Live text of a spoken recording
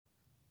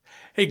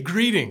Hey,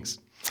 greetings.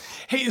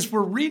 Hey, as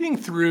we're reading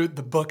through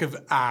the book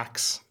of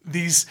Acts,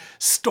 these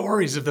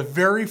stories of the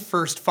very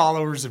first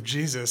followers of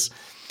Jesus,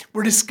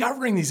 we're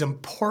discovering these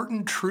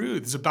important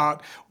truths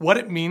about what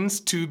it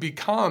means to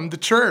become the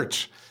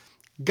church,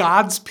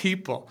 God's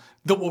people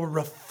that will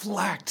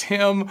reflect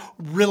Him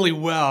really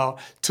well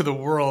to the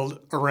world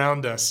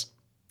around us.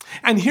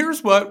 And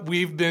here's what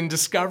we've been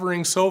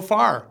discovering so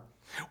far.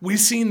 We've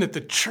seen that the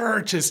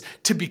church is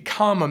to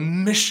become a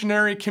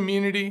missionary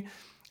community,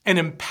 an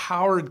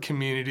empowered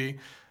community,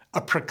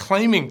 a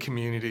proclaiming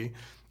community,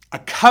 a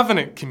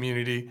covenant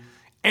community,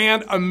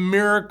 and a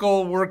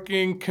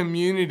miracle-working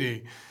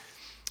community.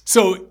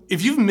 So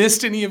if you've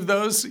missed any of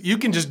those, you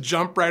can just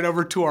jump right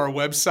over to our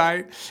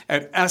website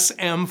at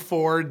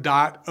sm4.org,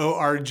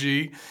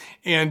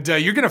 and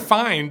you're going to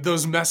find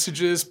those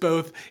messages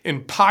both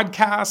in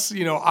podcasts,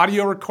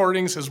 audio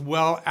recordings, as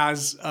well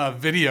as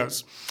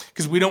videos,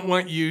 because we don't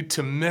want you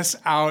to miss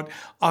out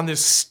on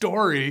this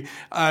story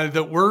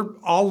that we're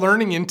all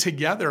learning in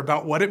together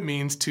about what it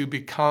means to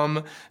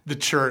become the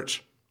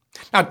church.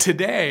 Now,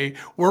 today,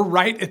 we're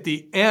right at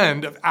the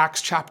end of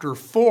Acts chapter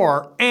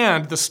 4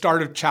 and the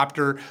start of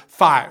chapter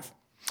 5.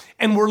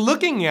 And we're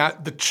looking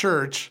at the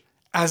church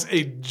as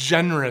a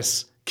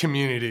generous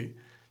community.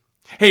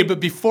 Hey, but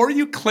before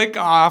you click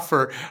off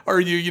or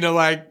you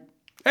like,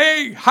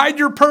 hey, hide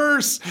your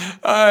purse.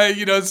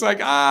 It's like,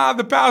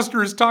 the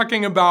pastor is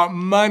talking about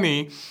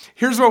money.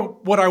 Here's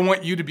what I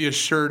want you to be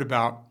assured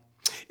about.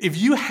 If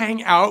you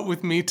hang out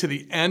with me to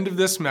the end of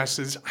this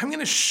message, I'm going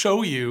to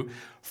show you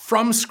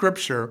from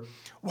Scripture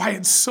why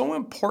it's so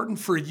important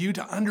for you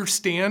to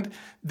understand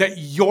that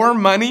your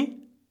money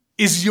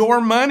is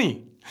your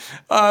money.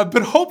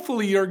 But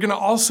hopefully you're going to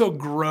also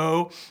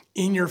grow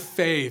in your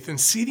faith and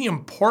see the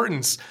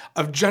importance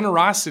of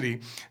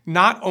generosity,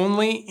 not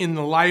only in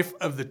the life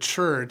of the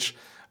church,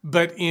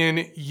 but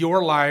in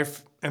your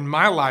life and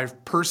my life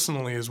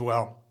personally as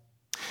well.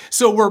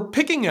 So we're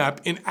picking up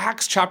in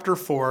Acts chapter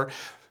 4,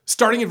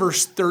 starting at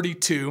verse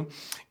 32,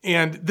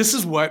 and this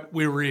is what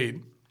we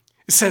read.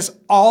 It says,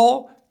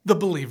 all the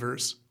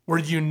believers were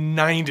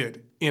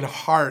united in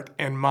heart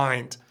and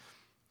mind.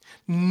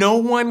 No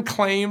one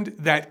claimed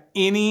that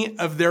any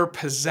of their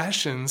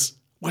possessions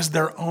was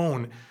their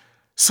own,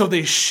 so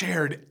they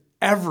shared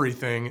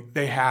everything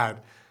they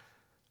had.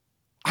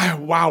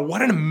 Wow,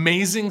 what an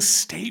amazing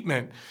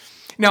statement.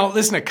 Now,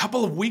 listen, a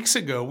couple of weeks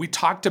ago, we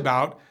talked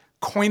about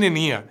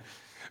koinonia,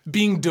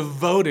 being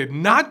devoted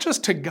not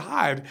just to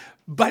God,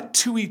 but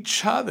to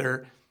each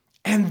other.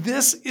 And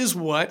this is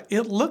what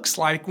it looks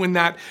like when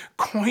that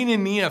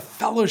koinonia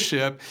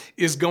fellowship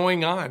is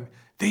going on.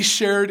 They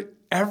shared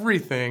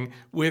everything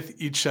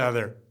with each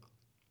other.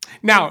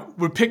 Now,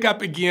 we pick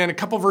up again a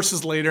couple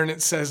verses later, and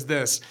it says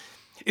this.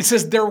 It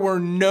says, there were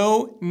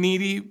no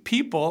needy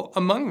people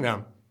among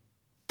them,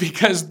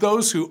 because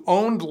those who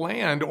owned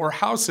land or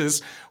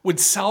houses would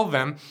sell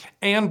them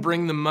and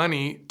bring the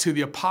money to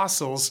the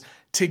apostles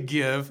to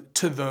give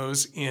to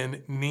those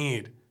in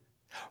need.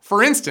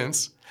 For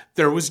instance,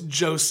 there was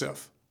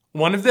Joseph,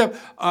 one of the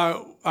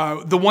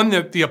one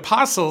that the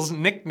apostles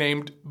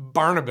nicknamed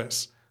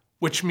Barnabas,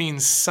 which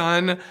means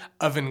son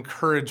of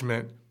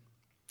encouragement.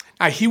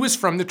 Now, he was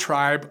from the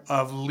tribe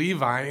of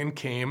Levi and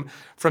came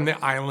from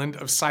the island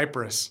of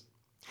Cyprus.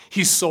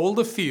 He sold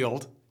a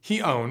field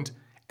he owned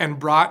and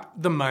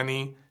brought the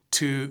money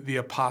to the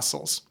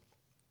apostles.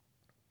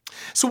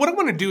 So what I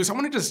want to do is I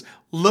want to just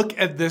look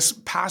at this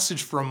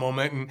passage for a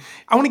moment, and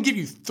I want to give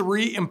you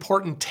 3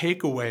 important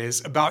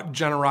takeaways about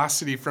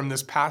generosity from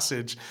this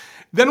passage.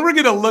 Then we're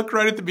going to look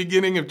right at the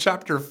beginning of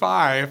chapter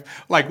 5,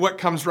 like what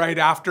comes right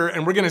after,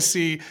 and we're going to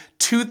see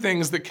 2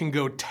 things that can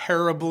go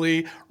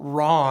terribly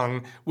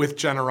wrong with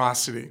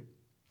generosity.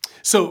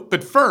 So,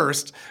 but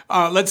first,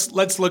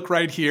 let's look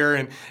right here,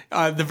 and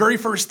the very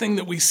first thing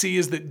that we see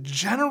is that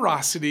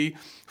generosity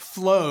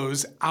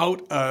flows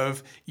out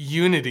of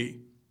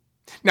unity.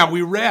 Now,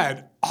 we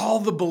read all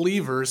the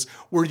believers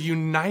were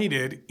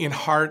united in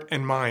heart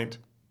and mind.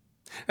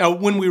 Now,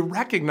 when we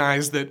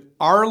recognize that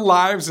our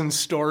lives and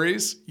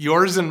stories,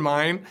 yours and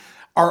mine,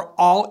 are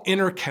all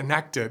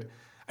interconnected,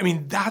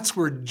 that's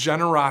where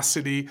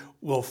generosity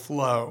will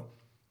flow.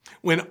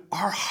 When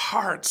our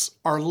hearts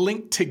are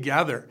linked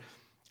together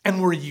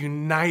and we're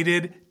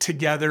united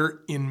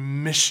together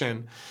in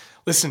mission.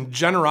 Listen,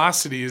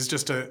 generosity is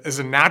just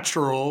a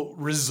natural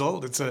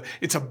result. It's a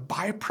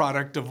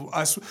byproduct of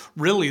us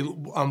really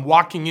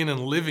walking in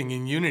and living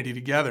in unity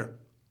together.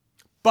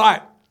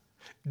 But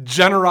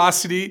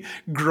generosity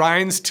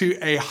grinds to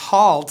a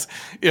halt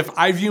if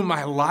I view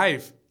my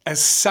life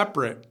as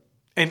separate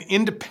and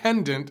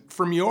independent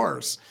from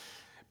yours.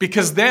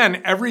 Because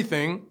then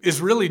everything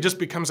is really just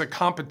becomes a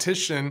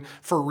competition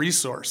for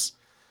resource.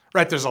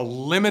 Right? There's a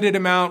limited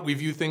amount. We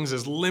view things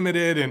as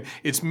limited, and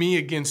it's me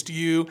against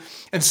you.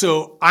 And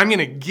so I'm going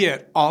to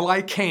get all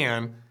I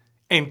can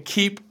and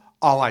keep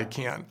all I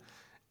can.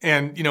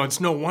 And, it's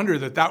no wonder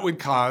that would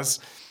cause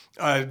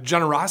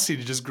generosity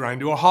to just grind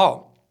to a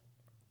halt.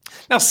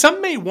 Now,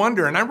 some may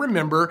wonder, and I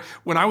remember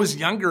when I was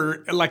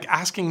younger, like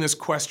asking this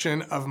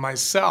question of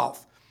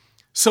myself,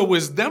 So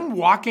was them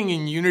walking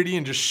in unity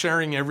and just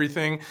sharing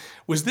everything,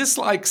 was this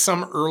like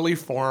some early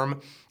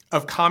form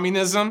of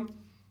communism?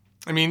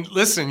 I mean,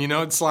 listen,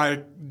 it's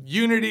like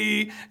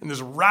unity and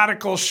this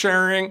radical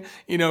sharing.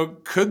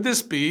 Could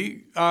this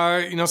be,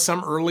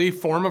 some early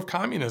form of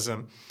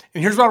communism?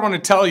 And here's what I want to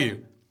tell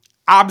you.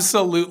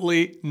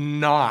 Absolutely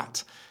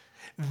not.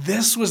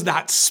 This was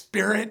that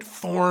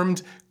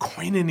spirit-formed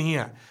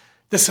koinonia,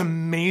 this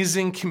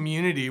amazing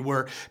community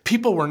where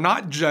people were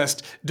not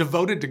just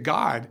devoted to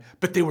God,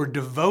 but they were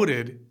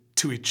devoted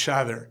to each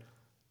other.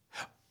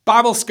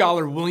 Bible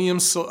scholar William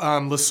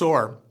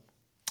Lasore,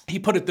 he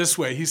put it this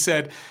way. He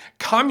said,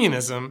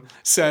 communism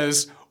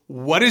says,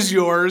 what is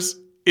yours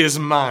is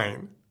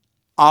mine.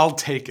 I'll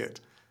take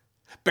it.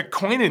 But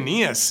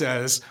koinonia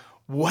says,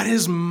 what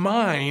is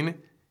mine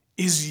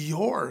is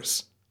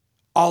yours.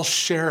 I'll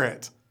share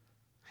it.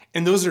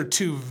 And those are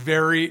two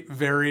very,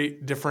 very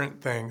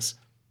different things.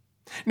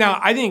 Now,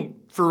 I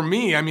think for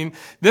me,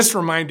 this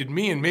reminded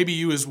me, and maybe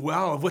you as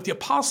well, of what the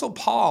Apostle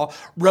Paul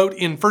wrote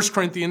in 1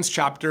 Corinthians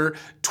chapter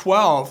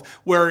 12,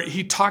 where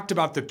he talked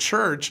about the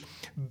church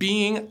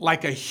being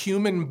like a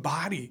human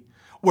body,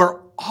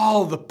 where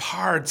all the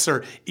parts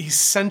are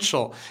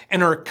essential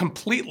and are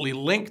completely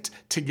linked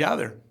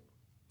together.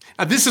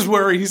 Now, this is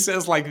where he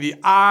says, like the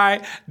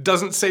eye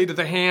doesn't say to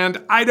the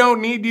hand, I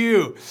don't need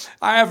you.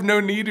 I have no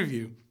need of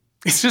you.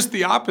 It's just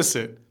the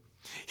opposite.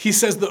 He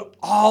says that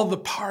all the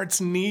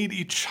parts need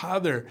each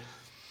other.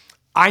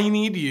 I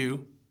need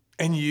you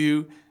and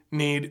you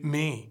need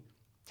me.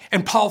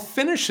 And Paul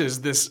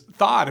finishes this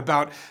thought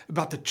about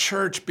the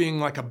church being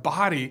like a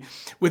body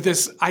with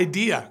this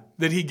idea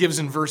that he gives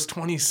in verse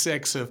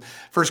 26 of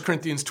 1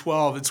 Corinthians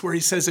 12. It's where he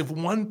says, if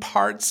one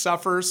part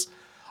suffers,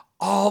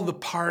 all the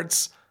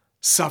parts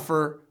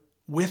suffer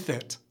with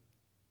it.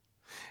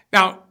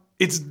 Now,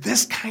 it's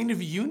this kind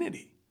of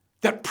unity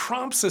that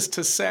prompts us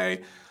to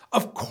say,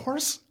 of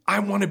course, I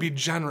want to be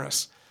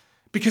generous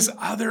because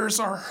others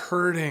are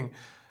hurting.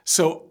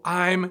 So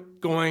I'm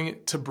going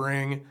to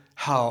bring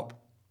help.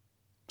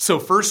 So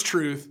first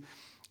truth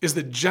is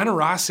that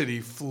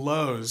generosity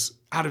flows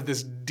out of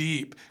this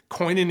deep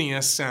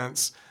koinonia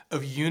sense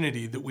of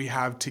unity that we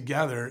have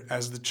together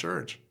as the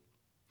church.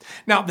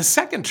 Now, the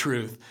second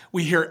truth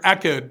we hear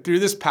echoed through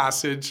this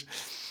passage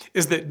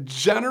is that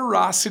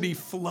generosity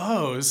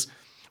flows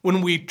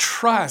when we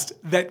trust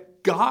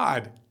that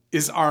God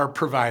is our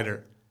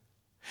provider.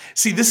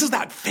 See, this is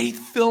that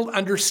faith-filled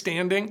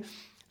understanding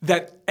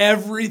that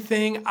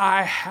everything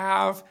I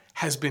have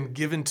has been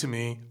given to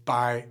me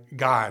by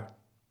God.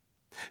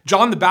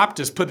 John the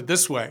Baptist put it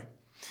this way.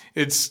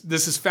 This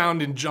is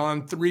found in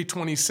John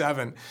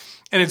 3:27,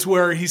 and it's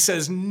where he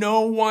says,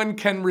 no one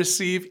can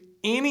receive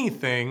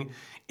anything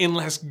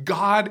unless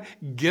God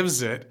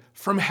gives it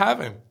from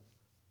heaven.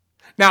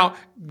 Now,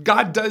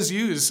 God does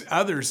use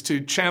others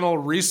to channel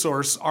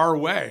resource our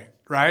way,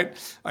 right?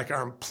 Like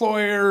our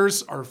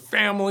employers, our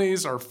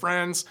families, our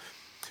friends.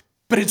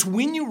 But it's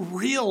when you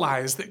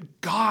realize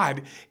that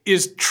God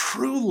is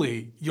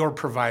truly your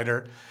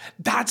provider,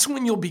 that's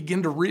when you'll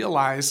begin to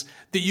realize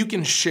that you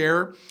can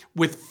share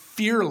with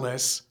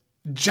fearless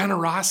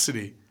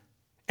generosity.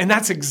 And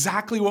that's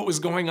exactly what was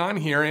going on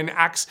here in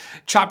Acts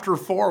chapter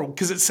 4,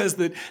 because it says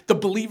that the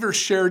believers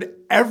shared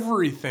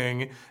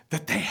everything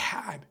that they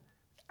had.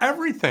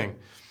 Everything.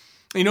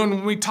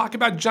 When we talk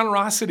about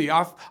generosity,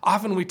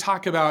 often we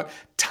talk about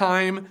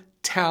time,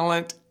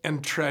 talent,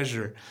 and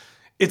treasure.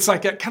 It's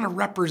like it kind of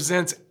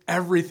represents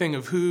everything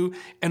of who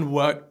and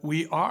what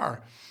we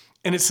are.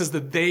 And it says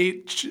that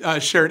they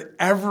shared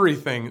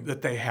everything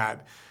that they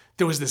had.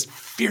 There was this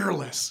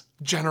fearless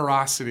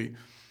generosity.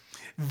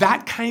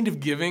 That kind of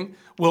giving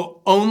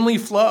will only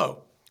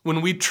flow when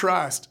we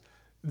trust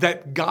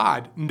that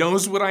God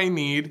knows what I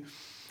need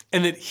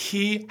and that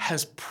He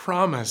has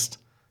promised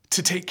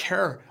to take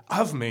care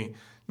of me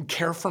and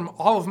care from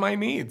all of my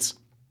needs.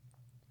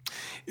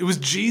 It was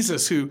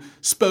Jesus who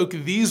spoke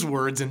these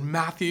words in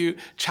Matthew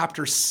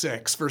chapter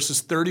 6,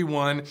 verses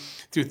 31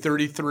 through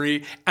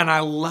 33. And I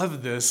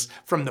love this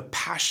from the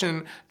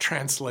Passion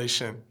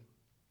Translation.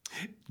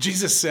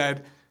 Jesus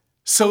said,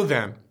 so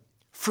then,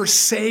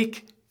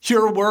 forsake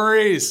your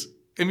worries.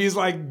 And he's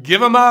like, give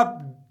them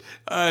up.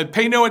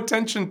 Pay no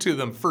attention to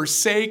them.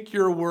 Forsake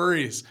your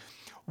worries.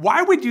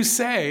 Why would you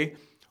say,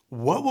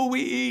 what will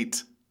we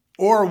eat?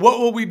 Or what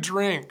will we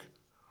drink?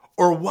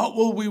 Or what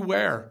will we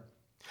wear?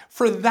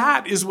 For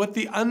that is what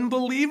the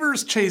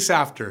unbelievers chase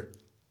after.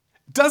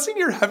 Doesn't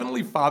your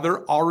heavenly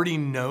Father already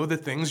know the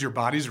things your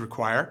bodies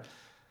require?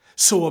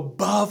 So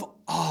above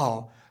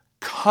all,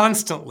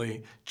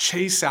 constantly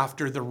chase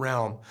after the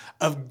realm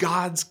of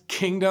God's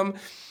kingdom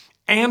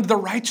and the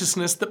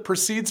righteousness that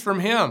proceeds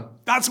from Him.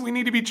 That's what we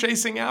need to be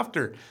chasing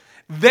after.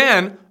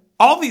 Then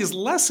all these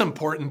less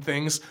important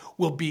things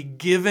will be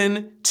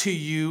given to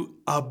you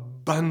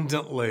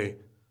abundantly.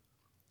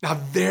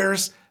 Now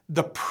there's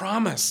the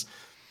promise.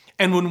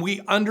 And when we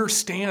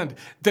understand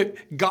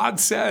that God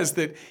says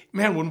that,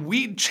 man, when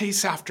we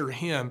chase after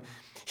Him,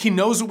 He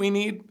knows what we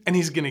need and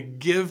He's going to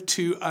give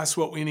to us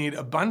what we need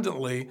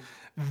abundantly,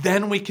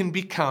 then we can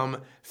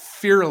become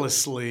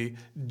fearlessly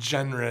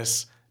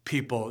generous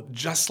people,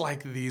 just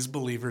like these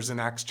believers in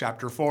Acts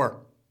chapter 4.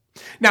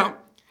 Now,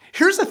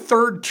 here's a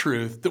third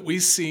truth that we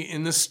see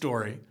in this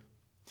story.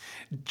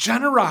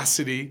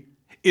 Generosity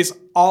is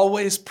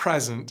always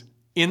present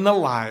in the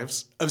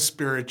lives of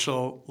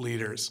spiritual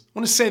leaders. I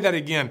want to say that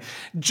again.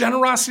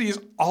 Generosity is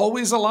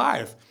always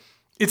alive.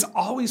 It's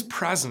always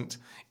present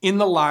in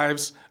the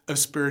lives of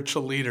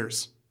spiritual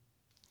leaders,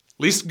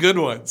 at least good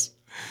ones.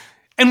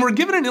 And we're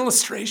given an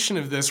illustration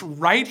of this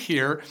right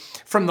here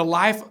from the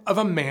life of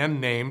a man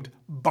named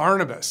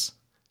Barnabas.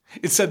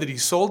 It said that he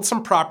sold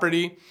some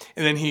property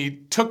and then he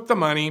took the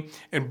money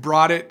and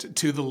brought it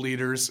to the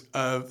leaders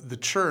of the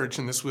church.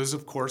 And this was,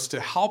 of course, to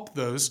help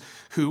those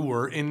who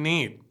were in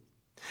need.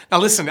 Now,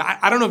 listen,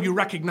 I don't know if you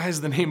recognize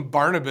the name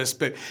Barnabas,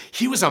 but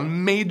he was a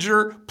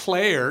major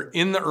player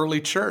in the early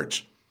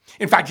church.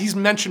 In fact, he's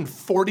mentioned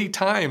 40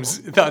 times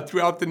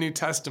throughout the New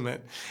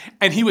Testament,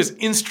 and he was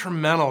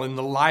instrumental in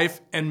the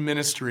life and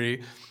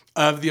ministry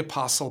of the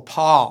Apostle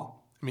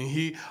Paul. I mean,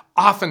 he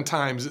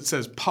oftentimes, it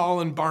says,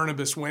 Paul and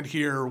Barnabas went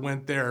here or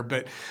went there,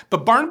 but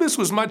Barnabas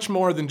was much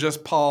more than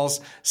just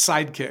Paul's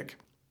sidekick.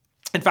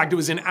 In fact, it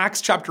was in Acts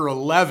chapter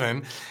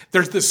 11,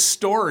 there's this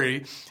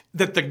story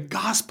that the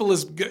gospel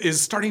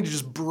is starting to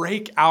just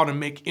break out and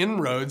make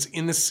inroads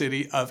in the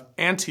city of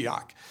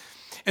Antioch.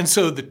 And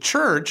so the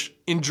church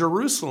in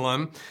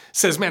Jerusalem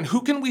says, man,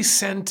 who can we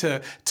send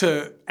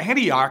to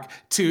Antioch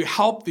to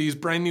help these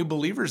brand new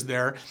believers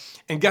there?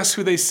 And guess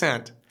who they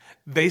sent?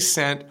 They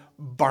sent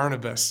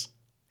Barnabas.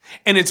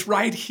 And it's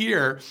right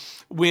here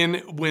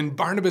when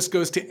Barnabas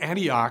goes to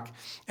Antioch,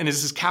 and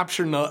this is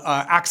captured in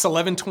Acts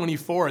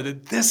 11:24,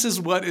 that this is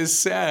what is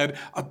said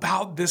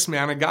about this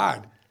man of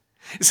God.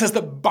 It says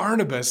that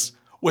Barnabas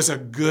was a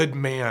good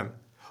man,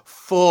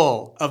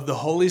 full of the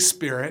Holy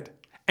Spirit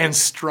and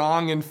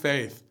strong in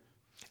faith,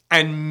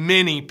 and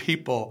many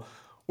people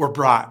were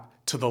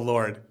brought to the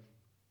Lord.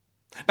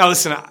 Now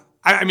listen,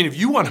 I mean, if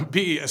you want to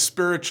be a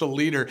spiritual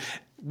leader,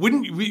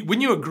 wouldn't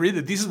you agree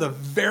that these are the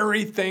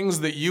very things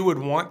that you would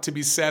want to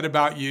be said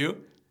about you?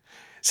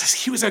 It says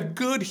he was a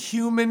good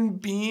human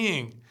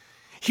being.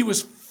 He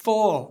was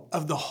full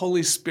of the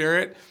Holy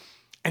Spirit,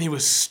 and he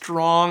was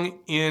strong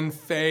in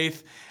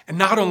faith. And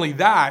not only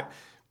that,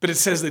 but it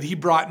says that he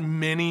brought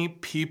many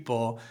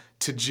people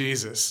to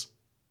Jesus.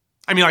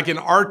 I mean, like in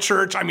our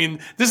church, I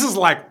mean, this is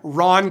like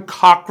Ron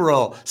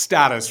Cockrell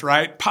status,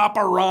 right?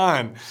 Papa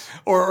Ron.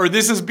 Or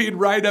this is being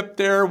right up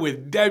there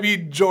with Debbie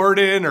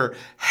Jordan or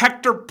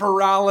Hector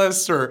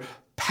Perales or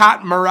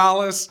Pat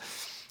Morales.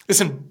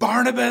 Listen,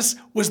 Barnabas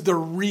was the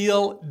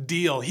real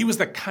deal. He was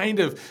the kind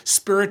of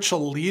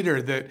spiritual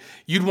leader that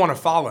you'd want to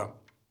follow.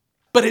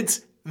 But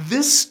it's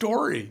this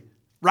story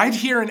right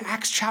here in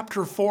Acts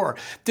chapter 4,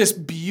 this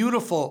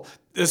beautiful,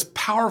 this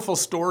powerful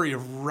story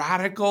of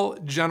radical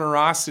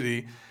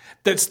generosity,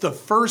 that's the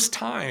first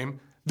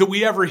time that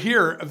we ever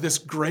hear of this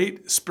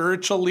great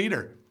spiritual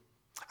leader.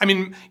 I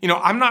mean,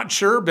 I'm not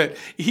sure, but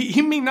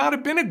he may not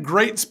have been a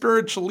great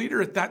spiritual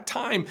leader at that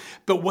time,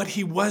 but what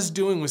he was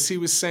doing was he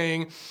was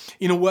saying,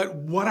 you know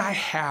what I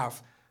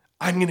have,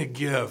 I'm going to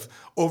give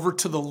over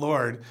to the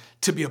Lord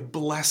to be a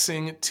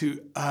blessing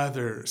to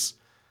others.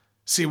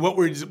 See, what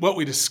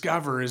we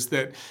discover is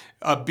that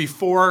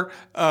before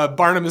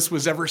Barnabas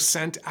was ever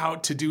sent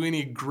out to do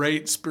any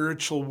great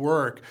spiritual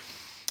work,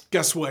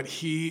 guess what?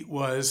 He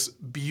was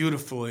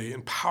beautifully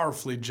and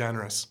powerfully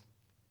generous.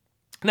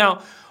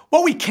 Now,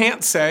 what we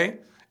can't say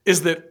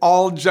is that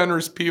all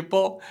generous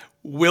people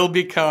will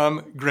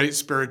become great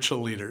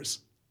spiritual leaders.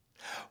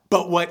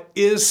 But what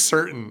is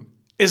certain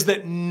is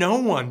that no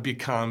one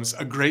becomes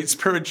a great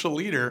spiritual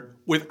leader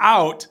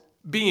without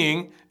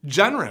being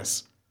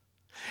generous.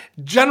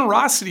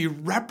 Generosity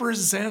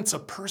represents a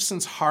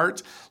person's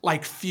heart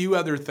like few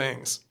other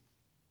things.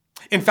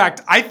 In fact,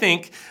 I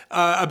think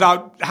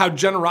about how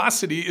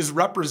generosity is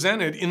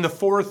represented in the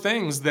four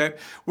things that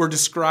were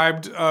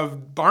described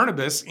of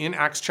Barnabas in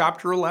Acts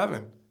chapter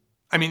 11.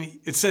 I mean,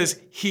 it says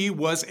he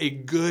was a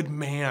good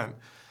man.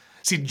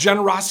 See,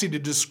 generosity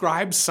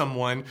describes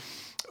someone,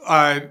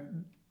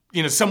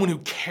 someone who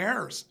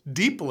cares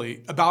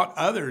deeply about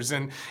others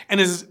and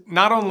is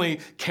not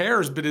only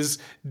cares, but is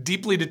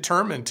deeply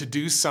determined to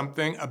do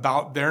something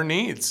about their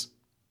needs.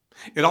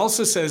 It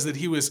also says that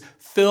he was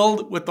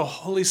filled with the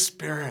Holy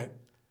Spirit.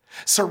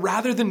 So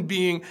rather than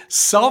being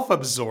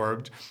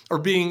self-absorbed or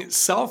being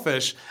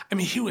selfish,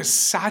 he was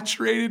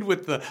saturated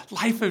with the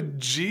life of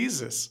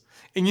Jesus.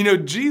 And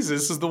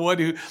Jesus is the one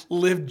who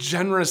lived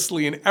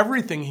generously in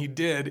everything he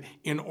did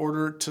in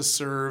order to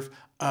serve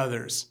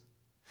others.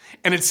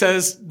 And it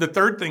says, the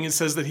third thing, it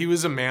says that he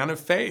was a man of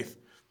faith.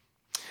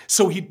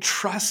 So he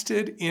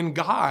trusted in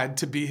God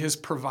to be his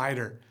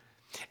provider.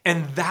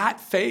 And that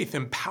faith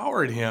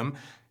empowered him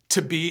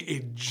to be a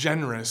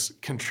generous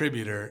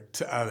contributor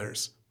to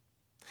others.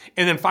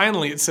 And then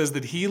finally, it says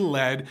that he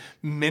led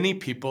many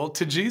people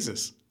to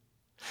Jesus.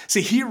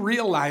 See, he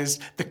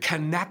realized the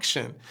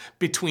connection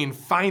between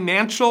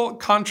financial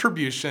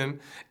contribution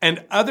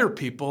and other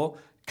people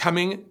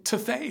coming to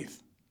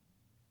faith.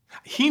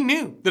 He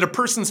knew that a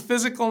person's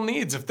physical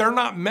needs, if they're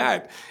not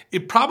met,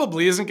 it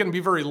probably isn't going to be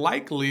very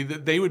likely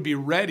that they would be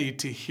ready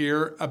to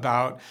hear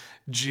about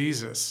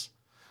Jesus.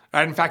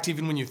 Right? In fact,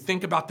 even when you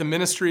think about the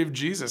ministry of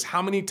Jesus,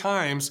 how many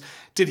times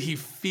did he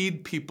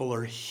feed people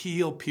or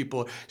heal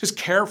people, just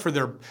care for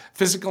their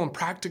physical and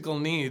practical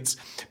needs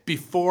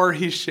before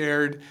he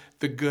shared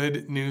the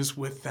good news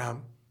with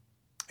them?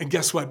 And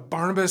guess what?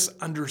 Barnabas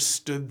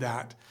understood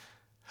that.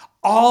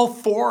 All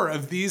four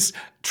of these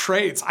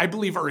traits, I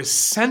believe, are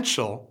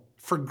essential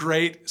for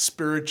great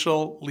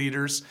spiritual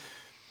leaders.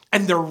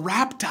 And they're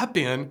wrapped up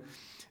in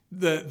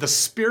the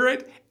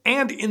spirit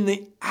and in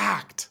the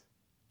act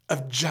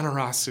of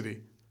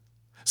generosity.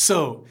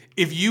 So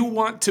if you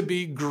want to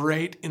be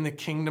great in the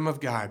kingdom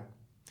of God,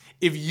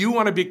 if you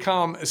want to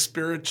become a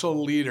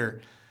spiritual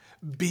leader,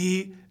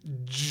 be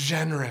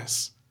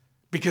generous,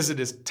 because it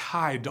is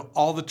tied to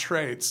all the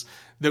traits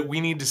that we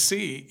need to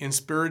see in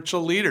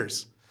spiritual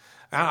leaders.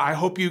 I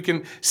hope you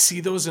can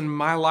see those in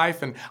my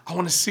life, and I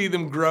want to see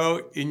them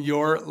grow in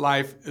your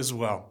life as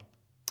well.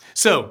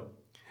 So,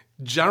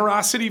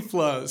 generosity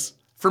flows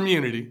from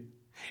unity.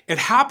 It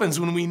happens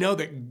when we know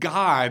that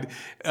God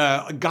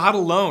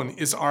alone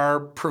is our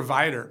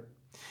provider.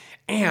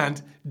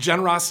 And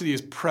generosity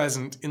is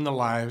present in the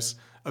lives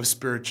of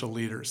spiritual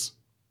leaders.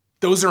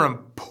 Those are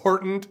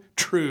important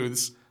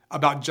truths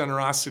about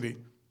generosity.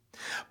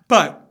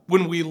 But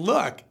when we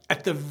look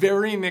at the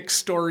very next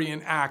story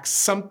in Acts,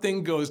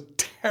 something goes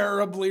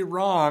terribly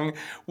wrong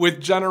with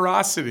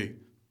generosity.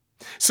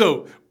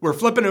 So we're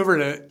flipping over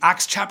to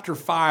Acts chapter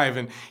 5,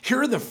 and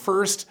here are the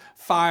first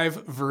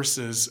 5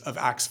 verses of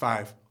Acts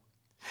 5.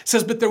 It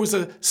says, "But there was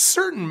a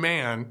certain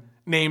man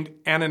named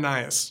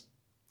Ananias,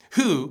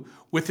 who,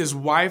 with his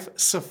wife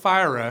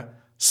Sapphira,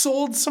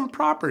 sold some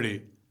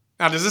property."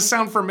 Now, does this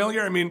sound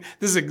familiar? I mean,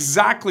 this is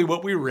exactly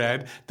what we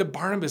read that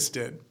Barnabas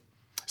did.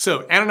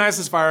 So Ananias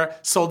and Sapphira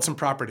sold some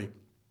property.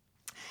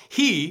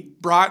 He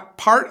brought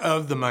part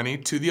of the money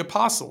to the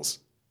apostles,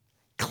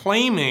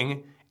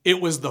 claiming it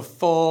was the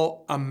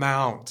full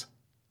amount.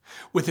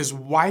 With his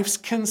wife's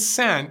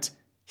consent,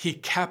 he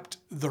kept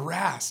the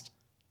rest.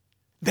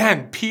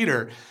 Then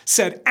Peter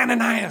said,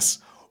 "Ananias,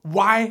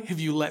 why have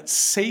you let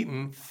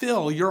Satan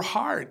fill your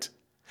heart?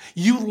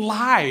 You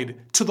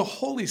lied to the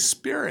Holy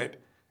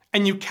Spirit,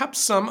 and you kept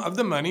some of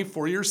the money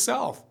for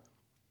yourself.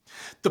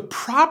 The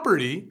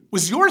property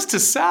was yours to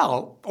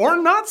sell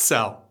or not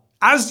sell,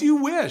 as you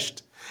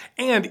wished.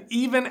 And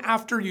even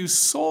after you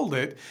sold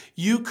it,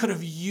 you could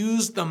have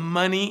used the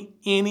money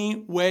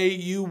any way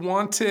you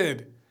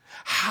wanted.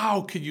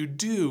 How could you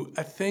do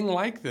a thing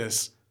like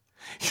this?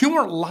 You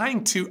weren't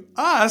lying to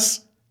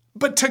us,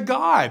 but to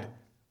God."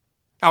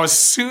 Now, as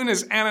soon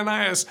as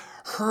Ananias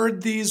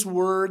heard these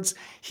words,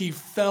 he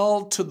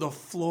fell to the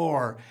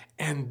floor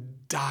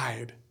and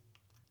died.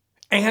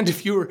 And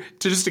if you were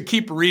to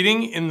keep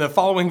reading in the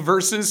following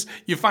verses,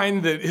 you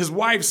find that his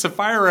wife,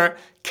 Sapphira,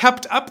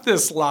 kept up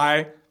this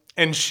lie,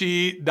 and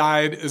she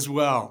died as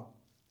well.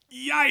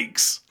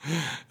 Yikes!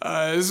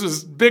 This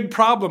was big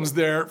problems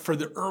there for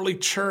the early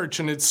church,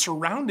 and it's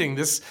surrounding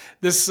this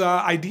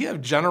idea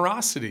of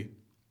generosity.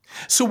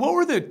 So what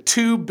were the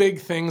 2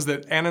 big things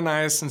that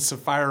Ananias and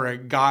Sapphira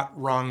got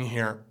wrong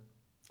here?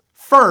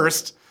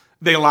 First,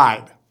 they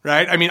lied,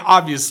 right? I mean,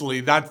 obviously,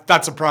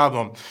 that's a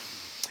problem.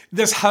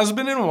 This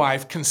husband and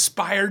wife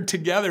conspired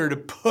together to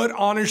put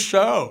on a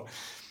show.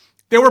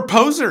 They were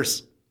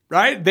posers,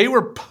 right? They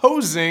were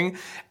posing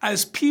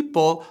as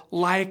people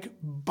like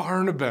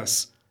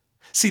Barnabas.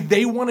 See,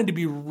 they wanted to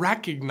be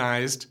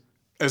recognized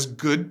as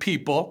good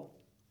people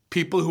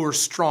who are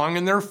strong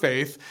in their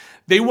faith.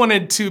 They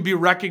wanted to be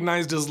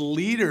recognized as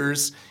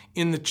leaders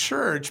in the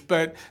church,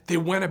 but they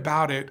went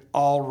about it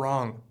all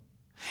wrong.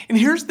 And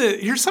here's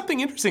something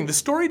interesting. The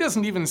story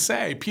doesn't even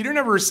say, Peter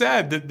never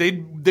said that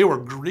they were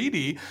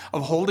greedy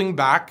of holding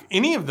back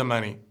any of the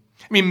money.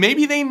 I mean,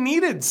 maybe they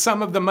needed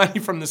some of the money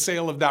from the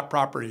sale of that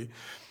property.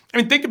 I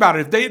mean, think about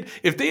it.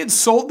 If they had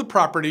sold the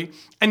property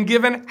and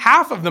given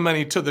half of the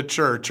money to the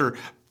church, or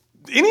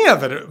any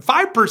of it,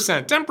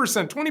 5%,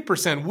 10%,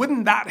 20%,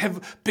 wouldn't that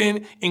have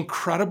been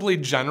incredibly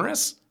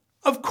generous?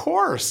 Of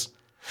course.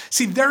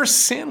 See, their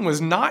sin was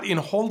not in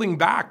holding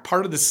back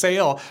part of the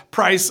sale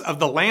price of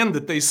the land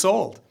that they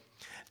sold.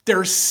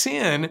 Their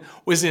sin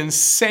was in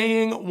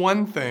saying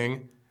one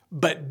thing,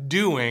 but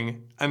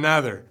doing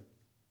another.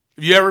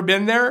 Have you ever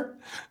been there?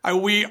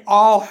 We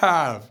all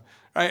have,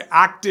 right?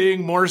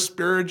 Acting more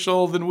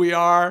spiritual than we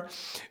are,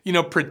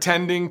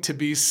 pretending to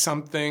be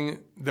something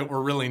that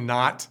we're really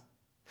not.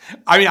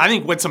 I mean, I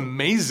think what's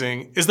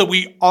amazing is that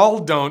we all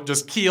don't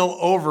just keel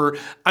over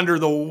under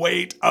the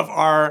weight of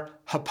our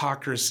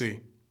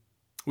hypocrisy.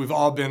 We've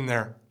all been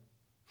there.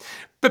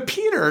 But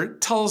Peter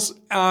tells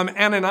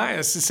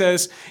Ananias, he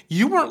says,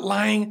 "You weren't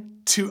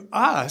lying to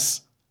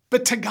us,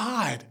 but to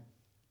God."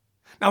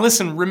 Now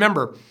listen,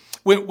 remember,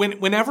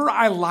 whenever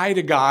I lie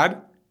to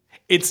God,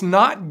 it's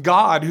not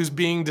God who's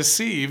being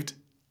deceived,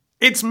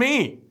 it's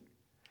me.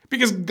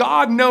 Because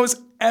God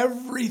knows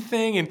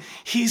everything, and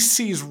he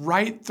sees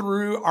right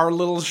through our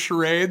little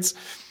charades.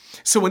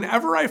 So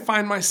whenever I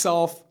find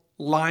myself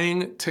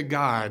lying to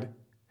God,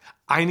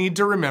 I need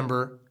to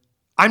remember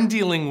I'm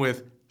dealing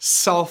with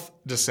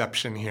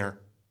self-deception here.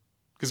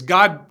 Because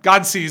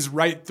God sees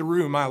right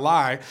through my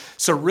lie.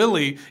 So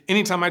really,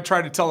 anytime I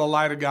try to tell a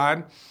lie to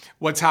God,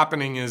 what's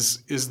happening is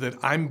that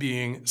I'm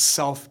being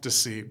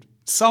self-deceived.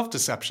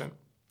 Self-deception.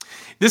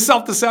 This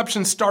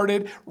self-deception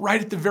started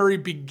right at the very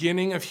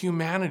beginning of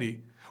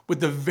humanity with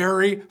the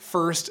very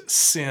first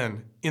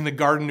sin in the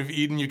Garden of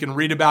Eden. You can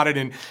read about it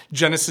in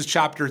Genesis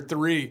chapter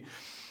 3.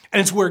 And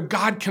it's where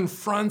God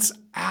confronts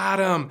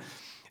Adam.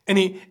 And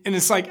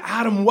it's like,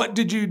 Adam, what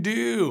did you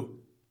do?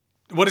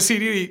 What does he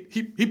do?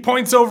 He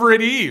points over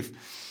at Eve.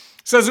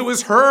 Says it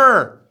was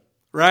her,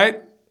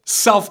 right?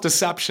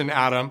 Self-deception,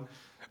 Adam.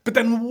 But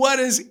then what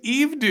does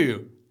Eve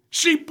do?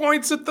 She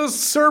points at the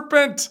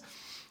serpent.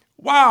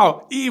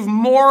 Wow, Eve,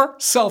 more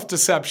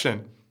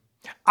self-deception.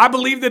 I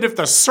believe that if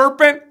the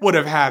serpent would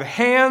have had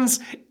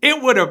hands,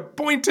 it would have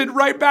pointed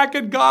right back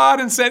at God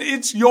and said,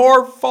 it's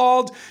your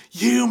fault.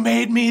 You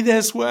made me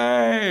this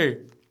way.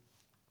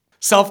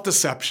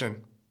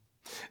 Self-deception.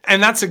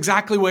 And that's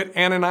exactly what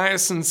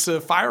Ananias and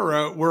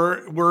Sapphira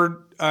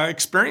were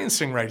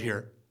experiencing right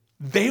here.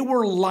 They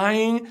were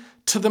lying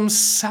to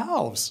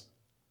themselves.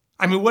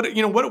 I mean,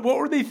 what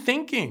were they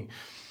thinking?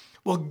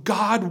 Well,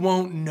 God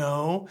won't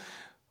know.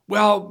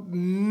 Well,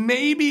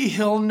 maybe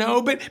he'll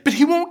know, but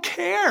he won't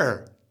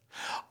care.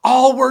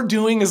 All we're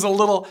doing is a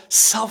little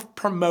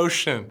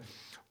self-promotion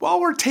while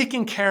we're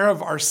taking care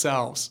of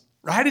ourselves,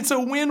 right? It's a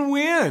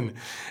win-win.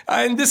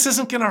 And this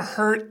isn't going to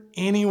hurt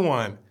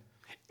anyone.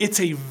 It's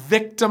a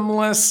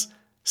victimless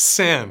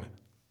sin,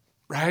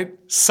 right?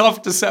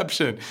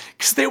 Self-deception,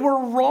 because they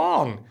were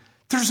wrong.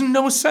 There's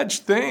no such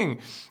thing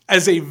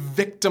as a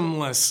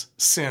victimless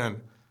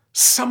sin.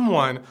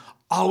 Someone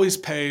always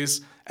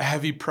pays a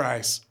heavy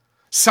price.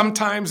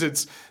 Sometimes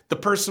it's the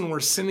person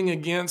we're sinning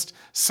against.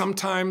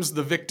 Sometimes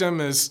the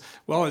victim is,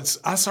 well, it's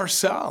us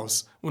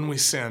ourselves when we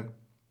sin.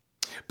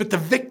 But the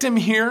victim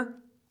here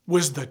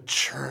was the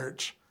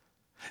church.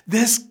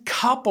 This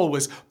couple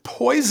was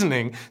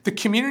poisoning the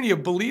community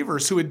of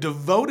believers who had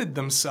devoted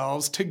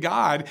themselves to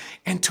God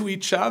and to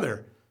each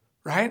other,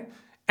 right?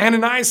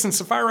 Ananias and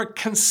Sapphira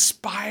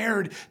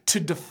conspired to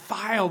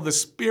defile the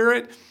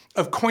spirit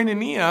of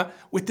koinonia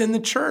within the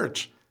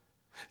church.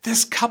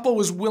 This couple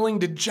was willing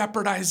to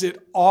jeopardize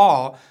it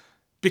all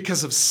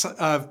because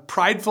of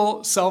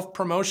prideful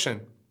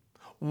self-promotion,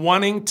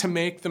 wanting to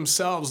make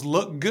themselves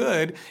look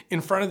good in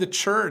front of the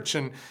church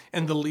and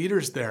the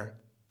leaders there.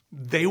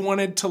 They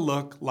wanted to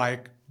look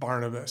like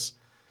Barnabas.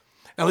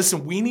 Now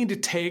listen, we need to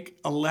take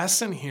a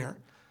lesson here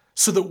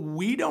so that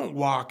we don't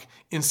walk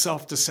in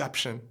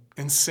self-deception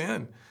and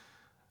sin.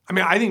 I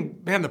mean, I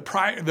think, man, the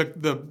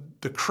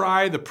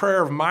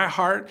prayer of my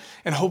heart,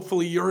 and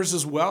hopefully yours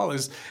as well,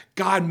 is,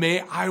 God,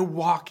 may I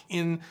walk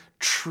in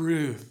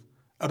truth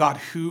about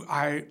who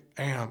I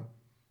am.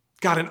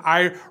 God, and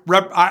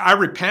I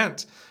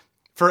repent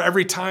for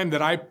every time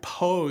that I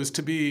pose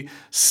to be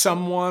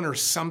someone or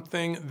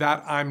something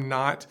that I'm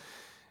not,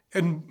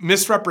 and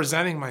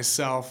misrepresenting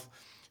myself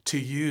to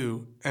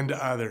you and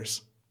to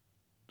others.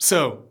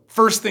 So,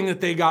 first thing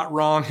that they got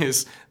wrong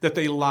is that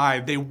they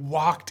lied. They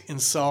walked in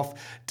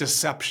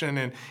self-deception,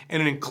 and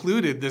it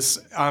included this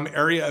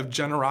area of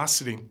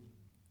generosity.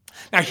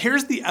 Now,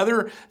 here's the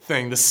other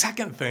thing, the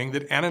second thing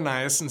that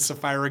Ananias and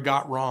Sapphira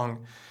got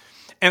wrong.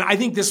 And I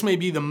think this may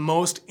be the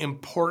most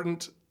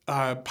important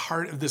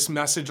part of this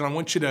message, and I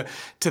want you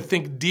to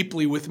think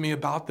deeply with me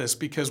about this,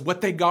 because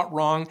what they got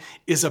wrong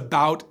is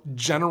about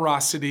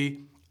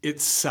generosity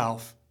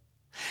itself.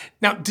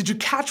 Now, did you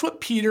catch what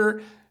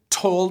Peter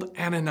told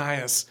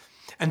Ananias?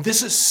 And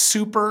this is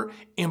super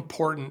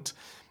important.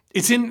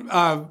 It's in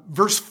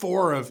verse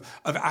 4 of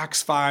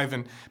Acts 5,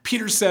 and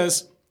Peter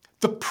says,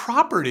 the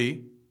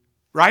property,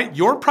 right,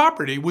 your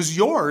property was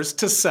yours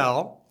to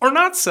sell or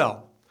not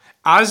sell,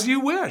 as you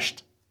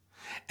wished.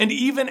 And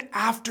even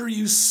after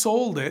you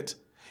sold it,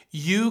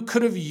 you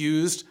could have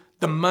used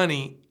the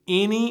money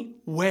any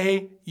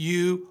way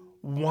you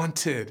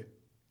wanted.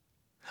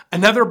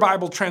 Another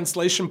Bible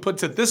translation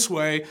puts it this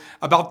way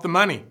about the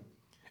money.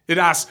 It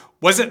asks,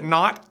 was it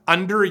not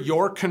under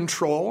your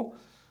control?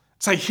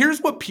 It's like,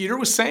 here's what Peter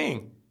was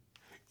saying.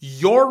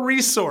 Your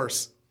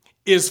resource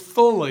is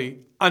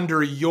fully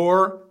under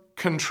your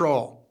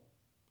control.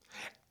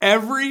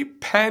 Every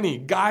penny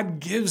God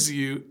gives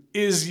you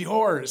is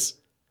yours.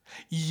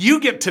 You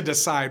get to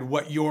decide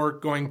what you're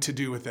going to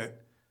do with it.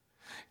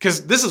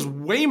 Because this is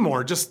way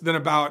more just than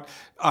about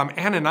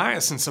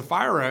Ananias and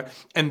Sapphira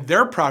and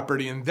their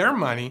property and their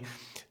money.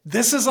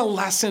 This is a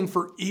lesson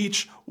for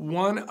each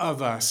one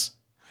of us.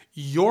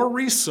 Your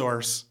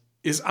resource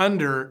is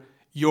under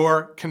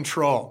your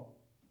control.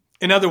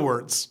 In other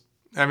words,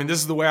 I mean, this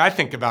is the way I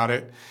think about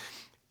it.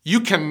 You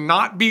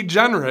cannot be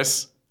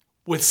generous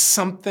with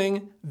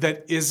something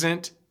that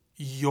isn't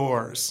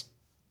yours.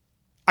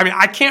 I mean,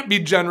 I can't be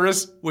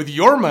generous with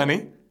your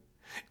money.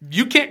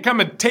 You can't come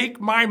and take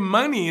my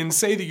money and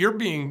say that you're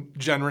being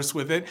generous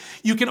with it.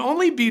 You can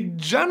only be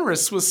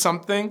generous with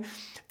something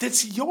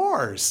that's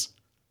yours,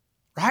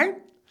 right?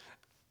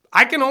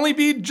 I can only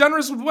be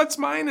generous with what's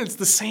mine. It's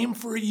the same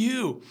for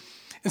you.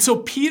 And so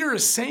Peter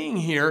is saying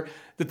here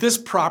that this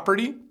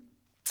property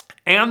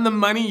and the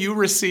money you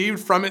received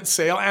from its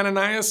sale,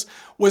 Ananias,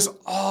 was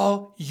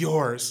all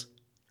yours,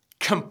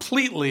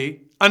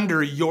 completely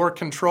under your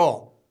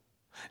control.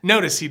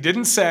 Notice he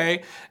didn't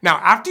say, now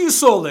after you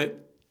sold it,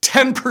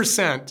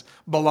 10%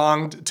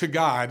 belonged to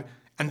God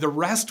and the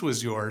rest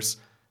was yours.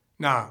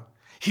 No,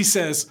 he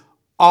says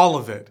all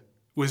of it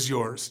was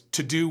yours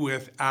to do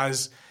with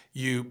as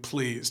you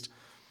pleased.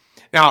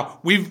 Now,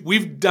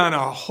 we've done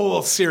a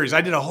whole series.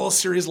 I did a whole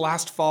series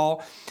last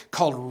fall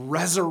called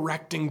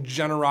Resurrecting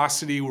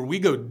Generosity, where we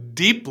go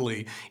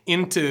deeply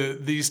into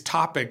these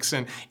topics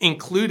and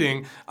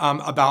including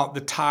about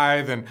the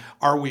tithe and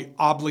are we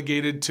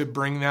obligated to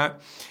bring that?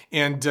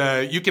 And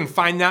you can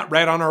find that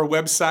right on our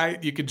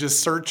website. You could just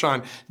search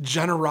on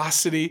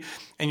generosity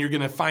and you're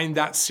going to find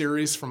that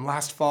series from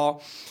last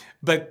fall.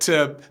 But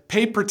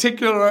pay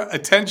particular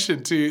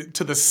attention to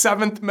the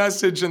 7th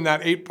message in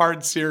that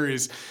 8-part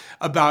series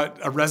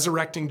about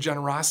resurrecting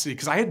generosity,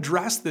 because I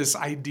addressed this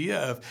idea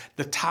of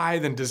the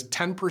tithe and does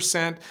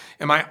 10%,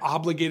 am I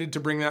obligated to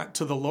bring that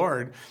to the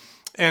Lord?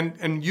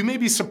 And you may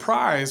be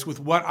surprised with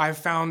what I've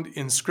found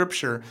in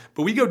Scripture,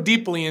 but we go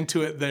deeply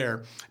into it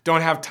there. Don't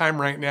have time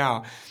right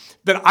now.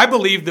 But I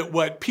believe that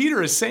what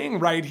Peter is saying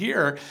right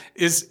here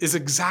is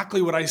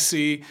exactly what I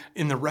see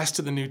in the rest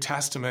of the New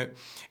Testament,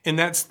 and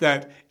that's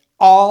that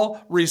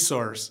all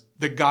resource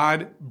that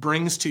God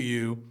brings to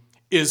you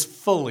is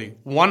fully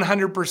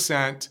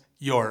 100%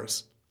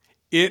 yours.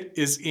 It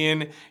is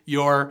in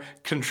your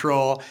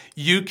control.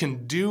 You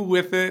can do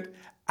with it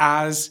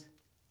as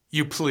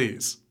you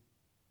please.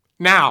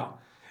 Now,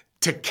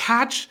 to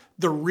catch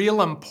the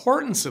real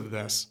importance of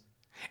this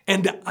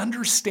and to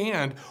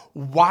understand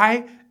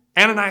why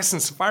Ananias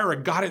and Sapphira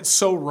got it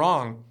so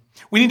wrong,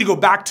 we need to go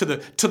back to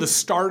the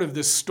start of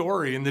this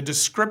story and the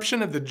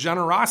description of the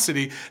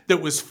generosity that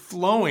was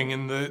flowing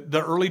in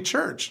the early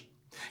church.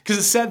 Because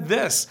it said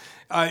this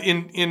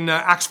in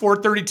Acts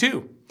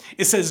 4:32.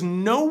 It says,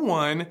 no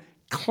one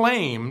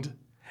claimed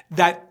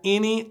that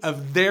any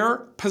of their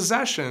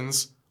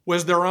possessions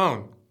was their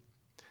own.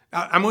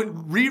 Now, I'm going to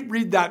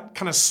reread that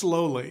kind of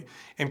slowly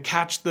and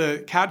catch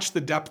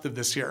the depth of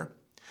this here.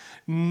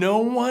 No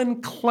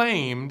one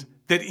claimed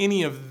that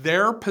any of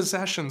their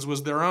possessions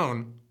was their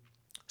own.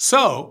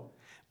 So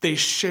they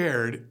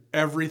shared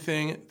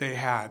everything they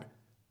had.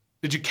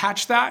 Did you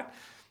catch that?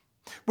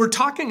 We're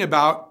talking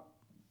about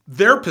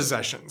their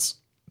possessions,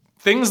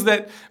 things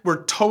that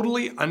were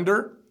totally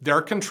under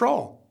their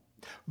control.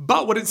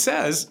 But what it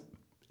says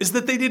is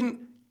that they didn't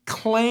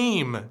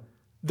claim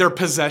their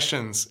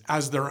possessions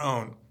as their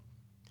own.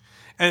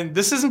 And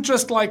this isn't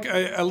just like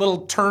a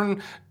little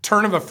turn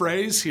of a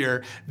phrase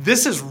here.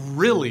 This is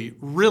really,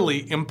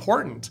 really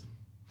important.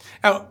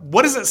 Now,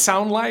 what does it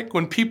sound like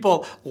when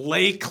people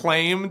lay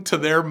claim to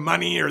their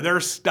money or their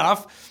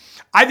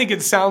stuff? I think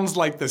it sounds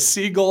like the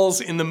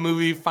seagulls in the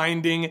movie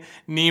Finding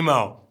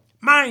Nemo.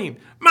 Mine,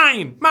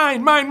 mine,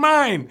 mine, mine,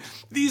 mine.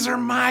 These are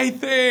my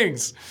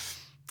things.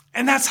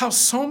 And that's how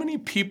so many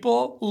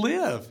people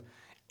live.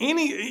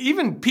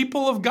 Even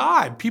people of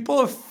God, people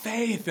of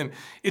faith. And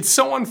it's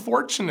so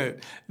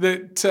unfortunate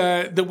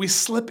that we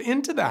slip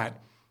into that.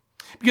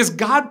 Because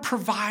God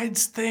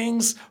provides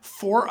things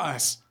for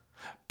us.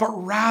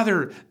 But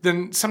rather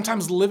than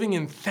sometimes living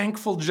in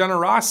thankful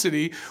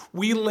generosity,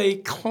 we lay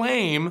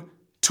claim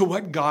to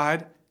what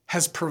God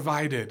has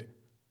provided.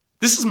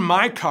 This is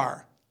my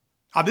car.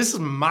 This is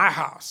my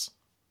house.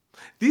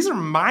 These are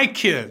my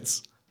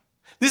kids.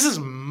 This is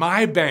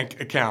my bank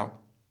account.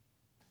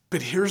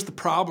 But here's the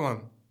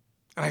problem.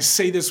 And I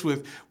say this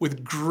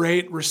with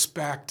great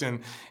respect and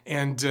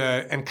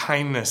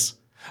kindness.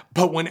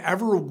 But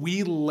whenever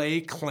we lay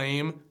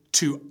claim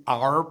to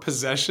our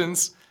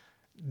possessions,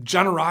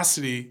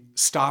 generosity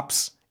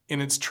stops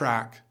in its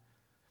track.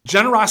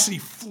 Generosity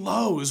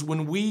flows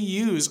when we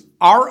use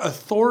our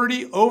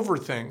authority over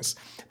things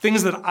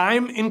that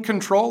I'm in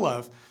control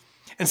of,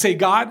 and say,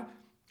 God,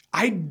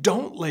 I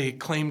don't lay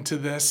claim to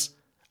this.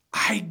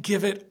 I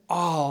give it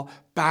all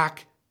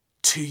back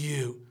to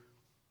you.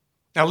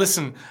 Now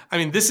listen,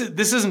 this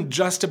isn't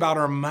just about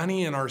our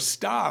money and our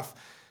stuff.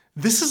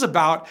 This is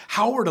about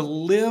how we're to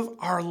live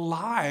our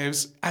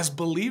lives as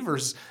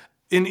believers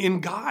in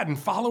God and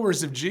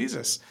followers of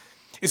Jesus.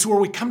 It's where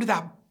we come to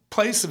that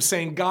place of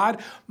saying,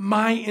 God,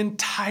 my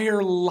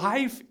entire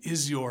life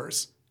is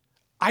yours.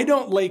 I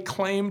don't lay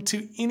claim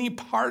to any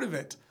part of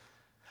it.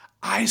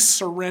 I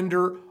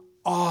surrender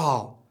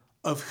all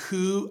of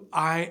who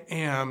I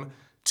am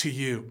to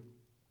you.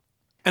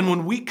 And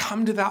when we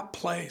come to that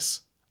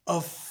place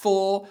of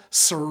full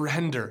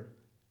surrender,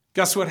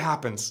 guess what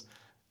happens?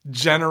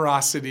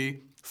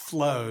 Generosity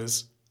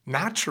flows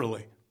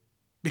naturally.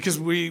 Because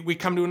we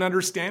come to an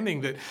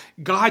understanding that,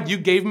 God, you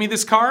gave me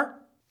this car,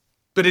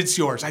 but it's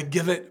yours. I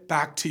give it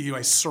back to you.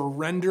 I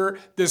surrender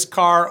this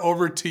car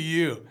over to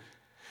you.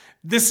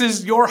 This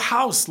is your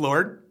house,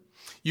 Lord.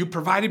 You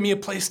provided me a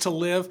place to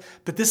live,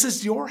 but this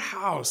is your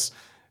house,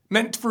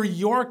 meant for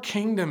your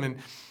kingdom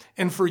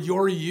and for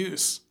your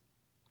use.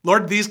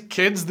 Lord, these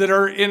kids that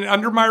are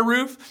under my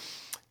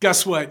roof,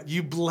 guess what?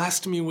 You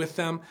blessed me with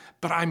them,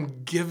 but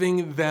I'm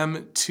giving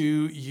them to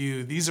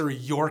you. These are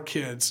your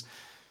kids.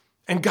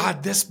 And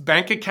God, this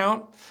bank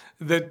account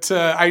that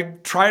I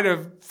try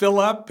to fill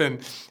up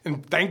and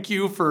thank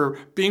you for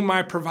being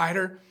my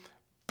provider,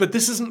 but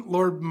this isn't,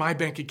 Lord, my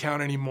bank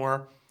account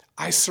anymore.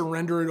 I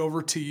surrender it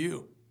over to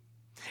you.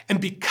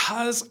 And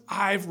because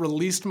I've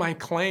released my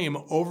claim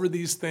over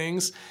these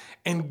things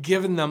and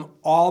given them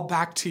all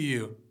back to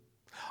you,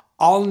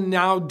 I'll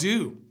now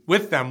do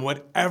with them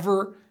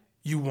whatever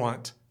you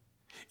want.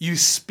 You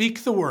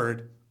speak the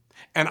word,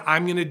 and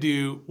I'm going to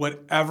do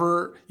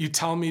whatever you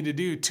tell me to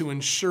do to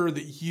ensure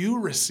that you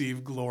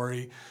receive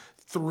glory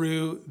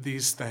through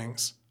these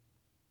things.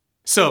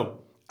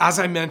 So, as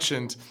I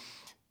mentioned,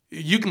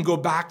 you can go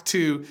back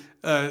to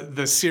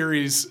the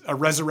series,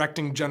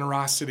 Resurrecting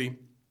Generosity.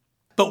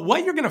 But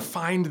what you're going to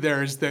find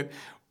there is that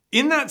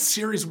in that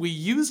series, we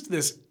used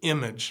this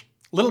image,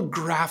 little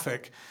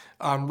graphic,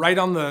 right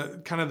on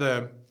the kind of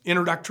the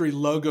introductory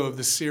logo of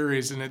the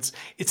series. And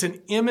it's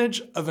an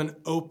image of an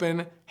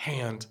open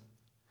hand.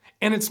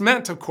 And it's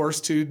meant, of course,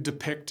 to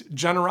depict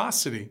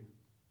generosity.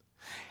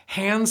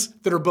 Hands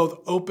that are both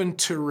open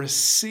to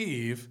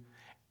receive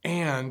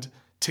and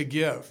to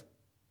give,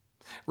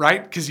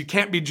 right? Because you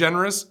can't be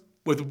generous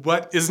with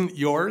what isn't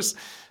yours.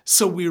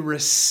 So we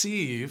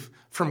receive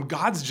from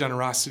God's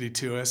generosity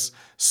to us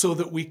so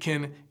that we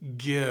can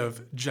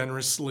give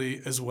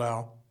generously as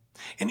well.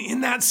 And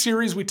in that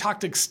series, we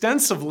talked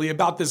extensively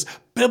about this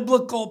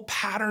biblical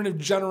pattern of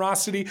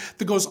generosity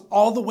that goes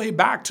all the way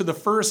back to the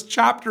first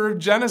chapter of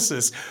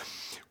Genesis,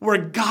 where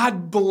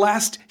God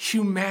blessed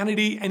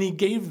humanity and he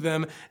gave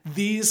them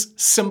these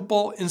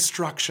simple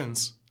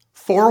instructions.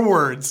 4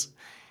 words.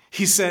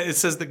 It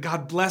says that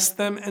God blessed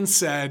them and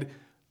said,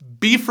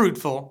 be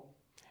fruitful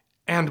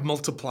and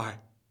multiply.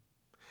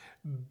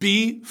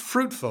 Be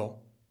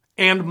fruitful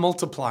and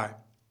multiply.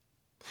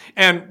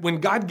 And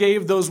when God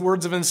gave those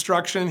words of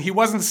instruction, he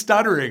wasn't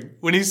stuttering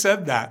when he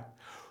said that.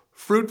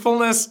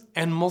 Fruitfulness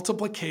and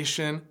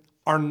multiplication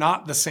are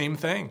not the same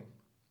thing.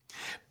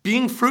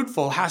 Being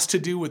fruitful has to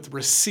do with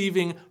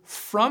receiving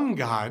from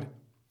God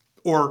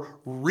or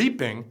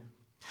reaping,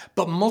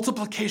 but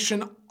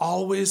multiplication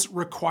always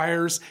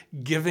requires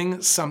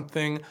giving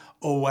something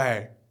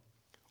away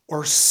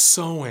or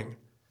sowing,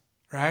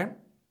 right?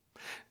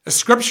 The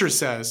scripture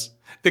says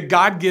that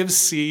God gives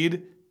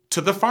seed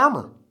to the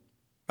farmer.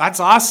 That's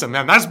awesome,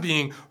 man. That's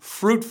being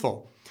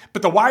fruitful.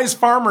 But the wise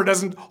farmer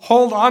doesn't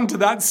hold on to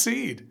that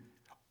seed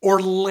or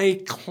lay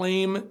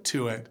claim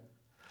to it.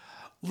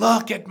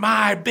 Look at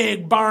my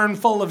big barn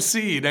full of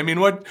seed. I mean,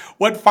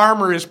 what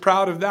farmer is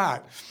proud of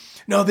that?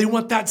 No, they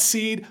want that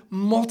seed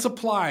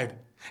multiplied.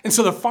 And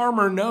so the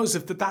farmer knows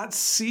if that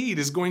seed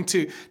is going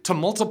to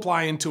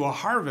multiply into a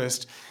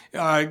harvest,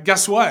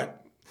 guess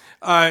what?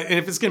 And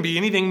if it's going to be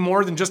anything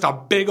more than just a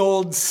big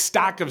old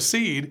stack of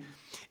seed,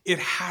 it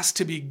has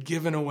to be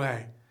given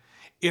away.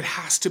 It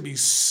has to be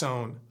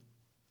sown.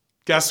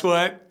 Guess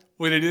what?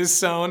 When it is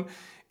sown,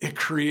 it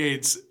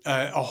creates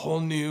a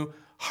whole new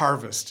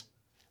harvest,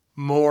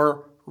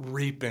 more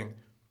reaping.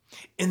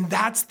 And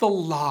that's the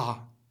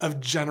law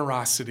of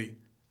generosity,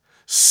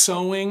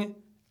 sowing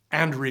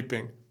and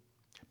reaping,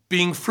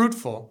 being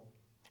fruitful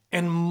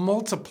and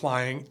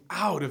multiplying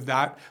out of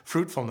that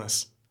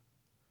fruitfulness.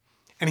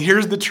 And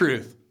here's the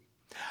truth.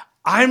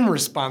 I'm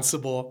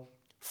responsible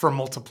for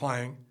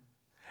multiplying.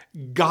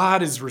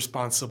 God is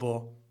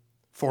responsible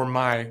for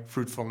my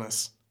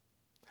fruitfulness.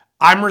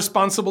 I'm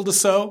responsible to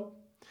sow.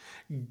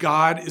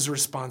 God is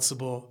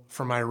responsible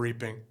for my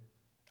reaping.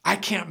 I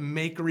can't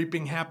make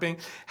reaping happen.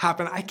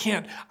 I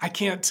can't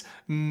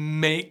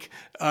make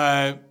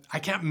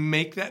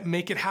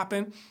it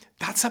happen.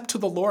 That's up to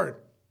the Lord.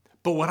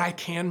 But what I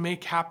can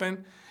make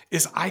happen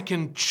is I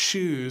can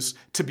choose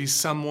to be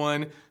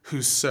someone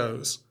who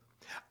sows.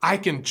 I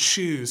can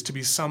choose to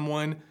be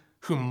someone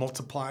who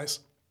multiplies.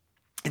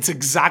 It's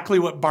exactly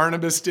what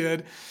Barnabas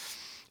did.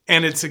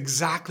 And it's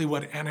exactly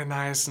what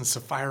Ananias and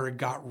Sapphira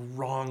got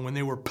wrong when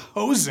they were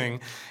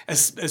posing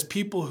as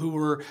people who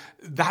were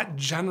that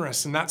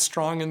generous and that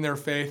strong in their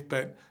faith,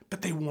 but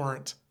they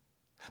weren't.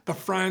 But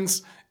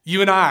friends,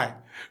 you and I,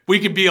 we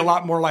could be a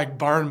lot more like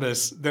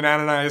Barnabas than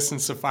Ananias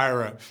and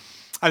Sapphira.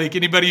 I think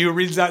anybody who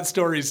reads that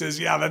story says,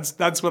 yeah,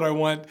 that's what I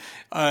want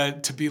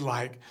to be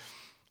like.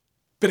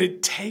 But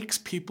it takes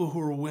people who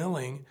are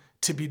willing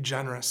to be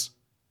generous.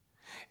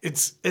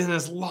 And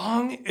as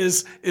long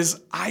as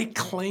I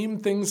claim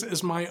things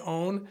as my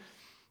own,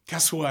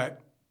 guess what?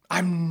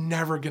 I'm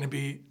never going to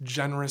be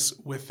generous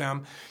with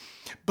them.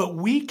 But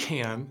we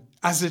can,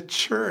 as a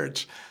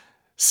church,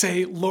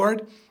 say,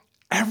 Lord,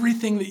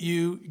 everything that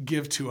you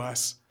give to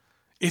us,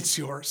 it's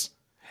yours.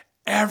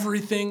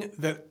 Everything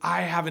that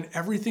I have and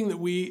everything that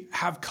we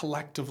have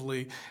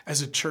collectively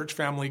as a church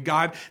family,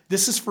 God,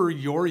 this is for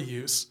your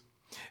use.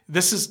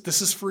 This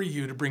is for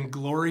you to bring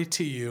glory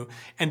to you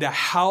and to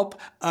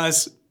help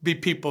us be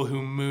people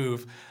who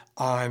move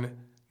on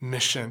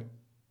mission.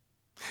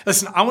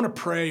 Listen, I want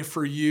to pray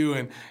for you,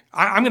 and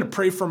I'm going to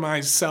pray for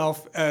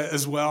myself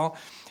as well.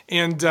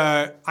 And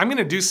I'm going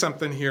to do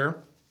something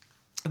here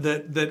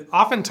that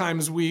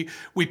oftentimes we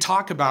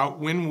talk about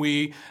when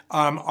we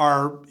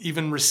are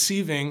even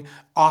receiving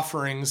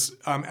offerings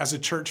as a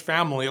church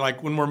family,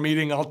 like when we're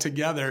meeting all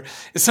together,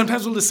 is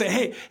sometimes we'll just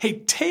say, hey,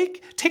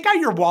 take out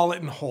your wallet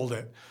and hold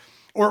it,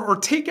 or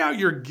take out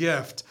your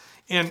gift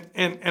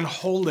and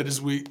hold it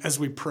as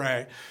we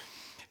pray,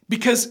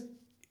 because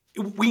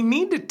we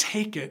need to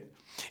take it.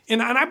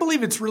 And I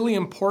believe it's really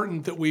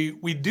important that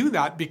we do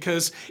that,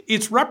 because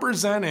it's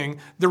representing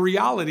the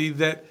reality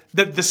that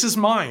this is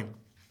mine,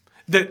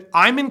 that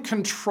I'm in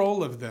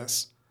control of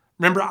this.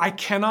 Remember, I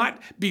cannot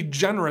be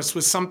generous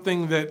with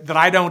something that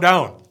I don't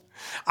own.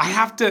 I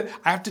have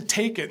to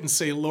take it and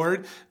say,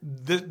 Lord,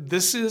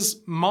 this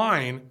is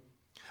mine,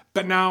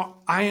 but now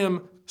I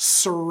am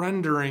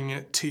surrendering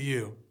it to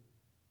you.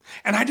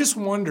 And I just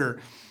wonder,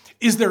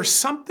 is there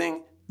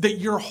something that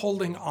you're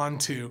holding on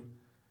to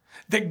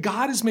that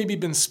God has maybe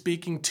been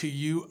speaking to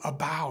you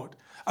about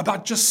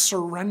just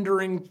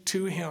surrendering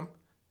to him?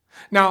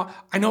 Now,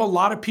 I know a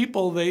lot of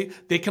people, they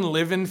can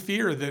live in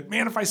fear that,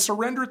 man, if I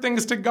surrender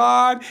things to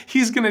God,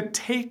 he's going to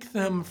take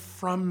them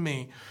from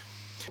me.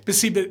 But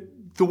see,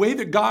 the way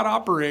that God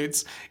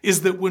operates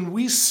is that when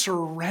we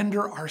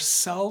surrender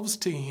ourselves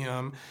to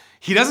him,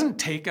 he doesn't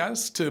take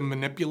us to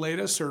manipulate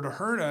us or to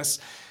hurt us.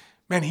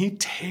 Man, he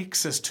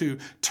takes us to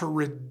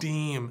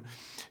redeem,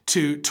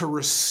 to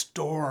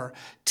restore,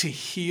 to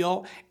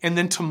heal, and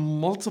then to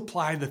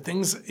multiply the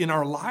things in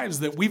our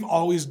lives that we've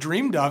always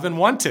dreamed of and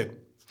wanted.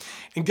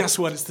 And guess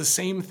what? It's the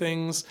same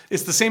things.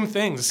 It's the same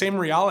thing, the same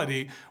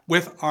reality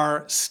with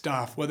our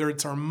stuff, whether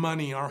it's our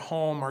money, our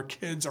home, our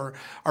kids, our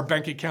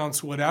bank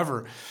accounts,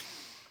 whatever.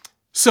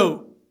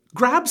 So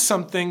grab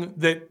something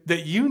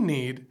that you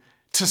need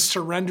to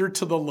surrender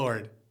to the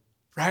Lord.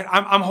 Right?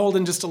 I'm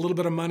holding just a little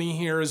bit of money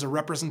here as a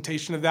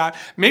representation of that.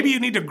 Maybe you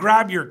need to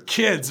grab your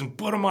kids and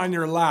put them on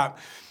your lap.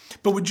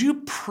 But would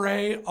you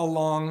pray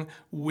along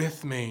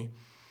with me?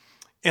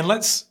 And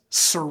let's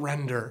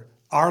surrender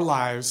our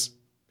lives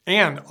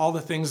and all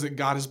the things that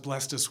God has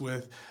blessed us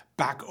with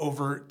back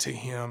over to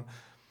him.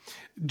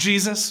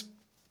 Jesus,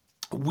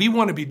 we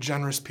want to be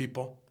generous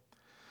people.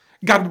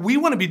 God, we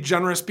want to be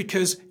generous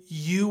because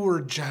you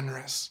were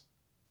generous.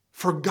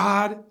 For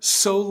God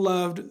so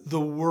loved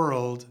the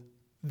world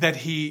that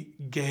he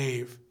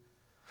gave.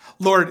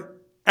 Lord,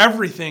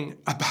 everything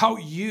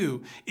about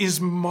you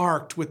is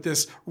marked with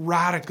this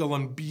radical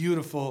and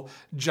beautiful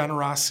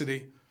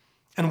generosity.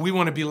 And we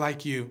want to be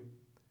like you.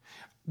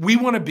 We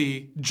want to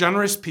be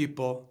generous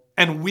people,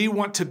 and we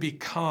want to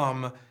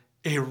become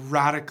a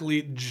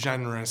radically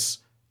generous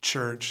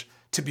church,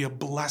 to be a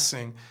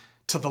blessing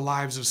to the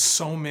lives of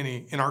so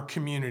many in our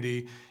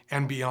community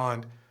and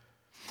beyond.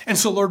 And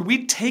so, Lord,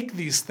 we take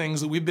these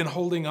things that we've been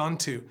holding on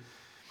to,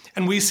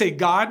 and we say,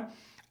 God,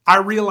 I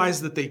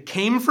realize that they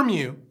came from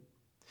you.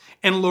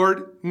 And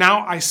Lord,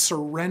 now I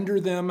surrender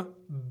them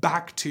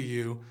back to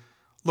you,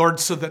 Lord,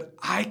 so that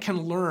I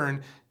can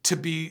learn to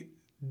be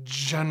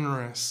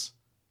generous.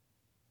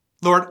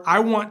 Lord, I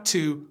want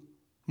to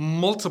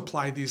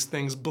multiply these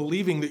things,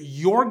 believing that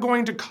you're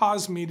going to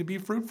cause me to be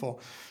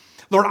fruitful.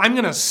 Lord, I'm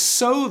going to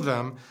sow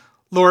them,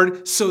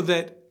 Lord, so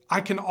that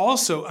I can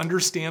also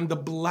understand the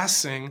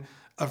blessing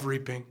of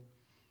reaping.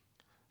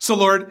 So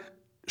Lord,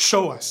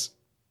 show us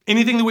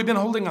anything that we've been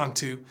holding on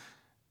to,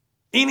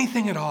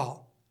 anything at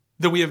all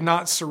that we have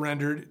not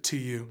surrendered to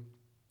you,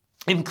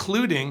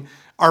 including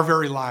our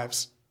very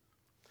lives.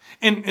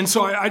 And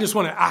so I just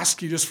want to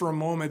ask you just for a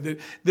moment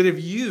that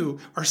if you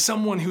are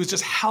someone who's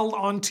just held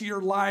on to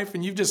your life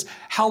and you've just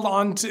held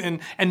on to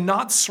and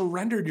not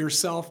surrendered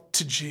yourself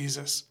to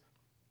Jesus,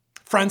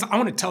 friends, I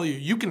want to tell you,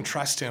 you can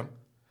trust him.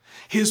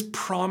 His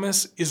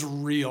promise is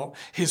real.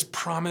 His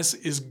promise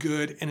is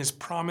good, and his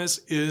promise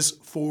is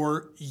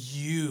for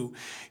you.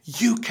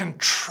 You can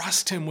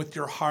trust him with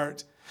your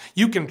heart.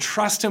 You can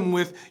trust him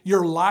with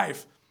your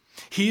life.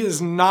 He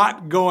is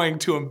not going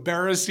to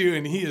embarrass you,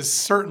 and he is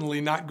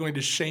certainly not going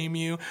to shame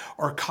you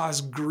or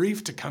cause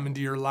grief to come into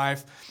your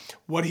life.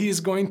 What he is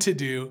going to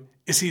do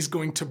is he's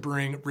going to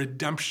bring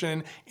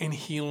redemption and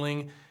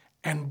healing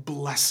and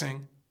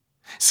blessing.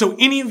 So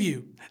any of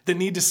you that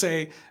need to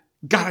say,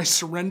 God, I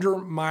surrender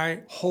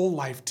my whole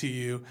life to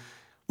you,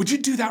 would you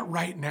do that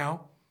right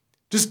now?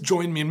 Just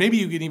join me, and maybe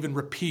you can even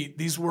repeat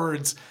these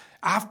words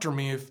after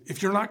me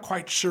if you're not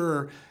quite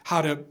sure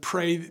how to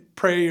pray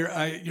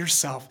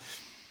yourself.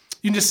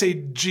 You can just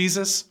say,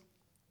 Jesus,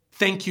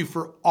 thank you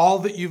for all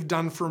that you've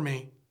done for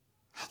me.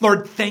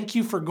 Lord, thank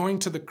you for going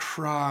to the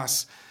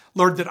cross.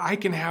 Lord, that I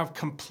can have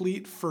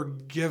complete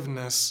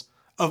forgiveness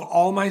of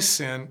all my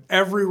sin,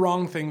 every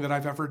wrong thing that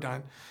I've ever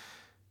done.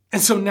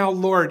 And so now,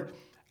 Lord,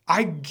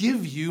 I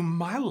give you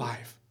my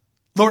life.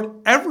 Lord,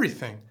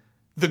 everything,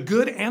 the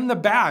good and the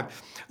bad.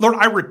 Lord,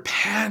 I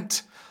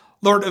repent,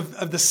 Lord,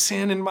 of the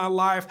sin in my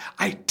life.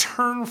 I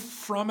turn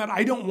from it.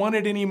 I don't want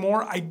it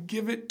anymore. I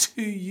give it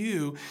to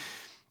you.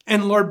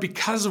 And Lord,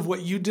 because of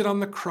what you did on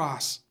the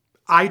cross,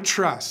 I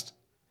trust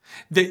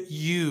that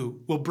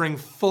you will bring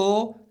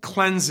full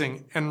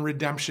cleansing and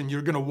redemption.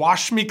 You're going to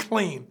wash me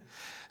clean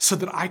so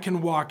that I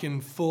can walk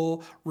in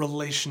full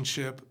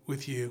relationship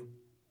with you.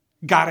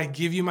 God, I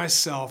give you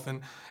myself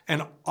and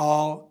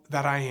all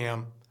that I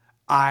am.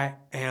 I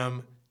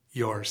am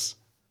yours.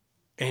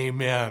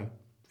 Amen.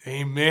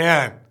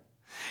 Amen.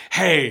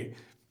 Hey,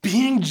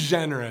 being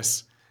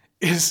generous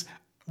is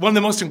one of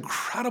the most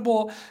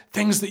incredible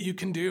things that you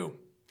can do.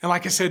 And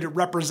like I said, it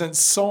represents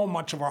so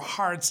much of our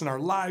hearts and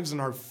our lives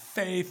and our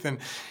faith and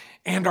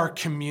our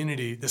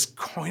community, this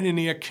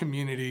koinonia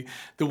community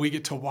that we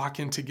get to walk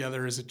in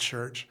together as a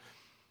church.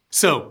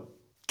 So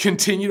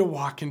continue to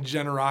walk in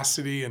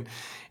generosity.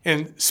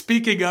 And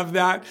speaking of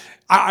that,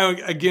 I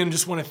again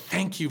just want to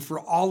thank you for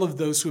all of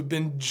those who have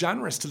been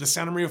generous to the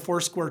Santa Maria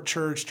Foursquare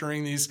Church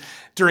during these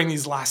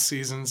last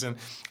seasons. And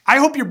I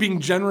hope you're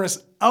being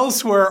generous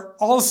elsewhere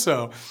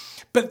also.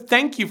 But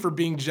thank you for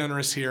being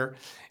generous here.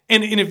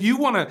 And if you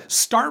want to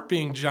start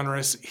being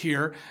generous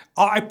here,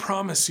 I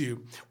promise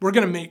you, we're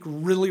going to make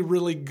really,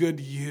 really good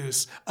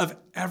use of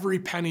every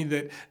penny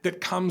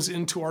that comes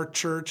into our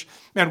church.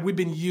 Man, we've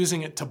been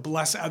using it to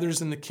bless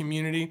others in the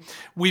community.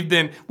 We've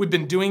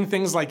been doing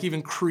things like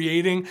even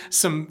creating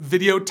some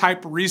video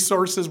type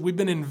resources. We've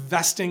been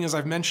investing, as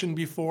I've mentioned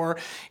before,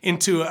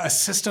 into a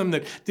system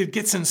that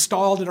gets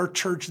installed at our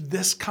church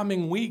this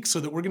coming week so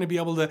that we're going to be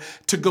able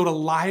to go to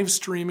live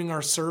streaming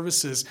our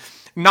services.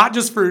 Not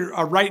just for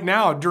right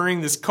now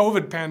during this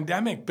COVID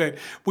pandemic, but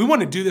we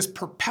want to do this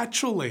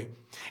perpetually.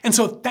 And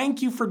so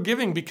thank you for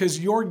giving, because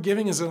your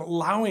giving is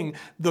allowing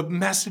the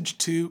message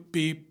to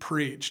be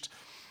preached,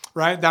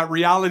 right? That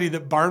reality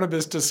that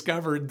Barnabas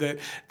discovered, that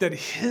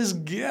his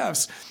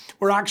gifts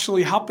were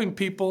actually helping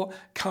people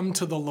come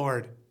to the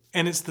Lord.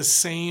 And it's the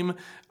same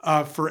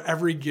for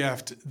every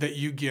gift that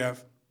you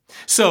give.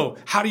 So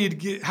how do you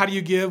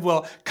give?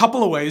 Well, a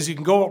couple of ways. You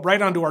can go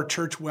right onto our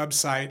church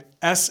website,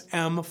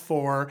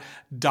 sm4.org,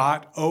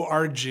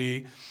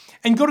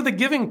 and go to the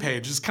giving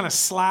page. It's kind of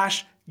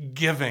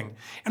 /giving.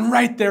 And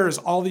right there is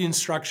all the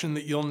instruction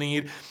that you'll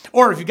need.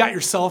 Or if you got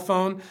your cell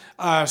phone,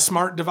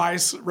 smart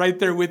device right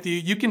there with you,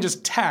 you can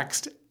just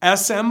text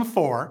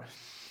SM4,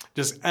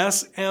 just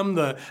SM,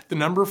 the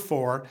number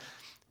 4,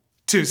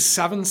 to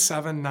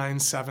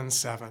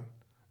 77977.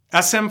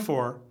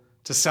 SM4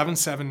 to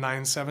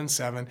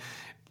 77977.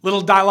 Little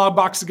dialog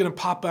box is going to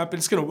pop up, and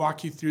it's going to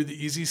walk you through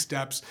the easy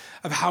steps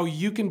of how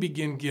you can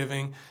begin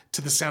giving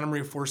to the Santa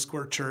Maria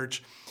Foursquare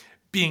Church,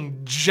 being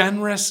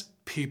generous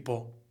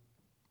people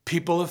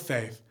of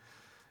faith.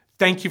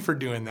 Thank you for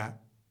doing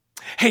that.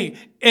 Hey,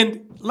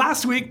 and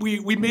last week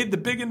we made the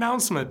big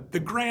announcement,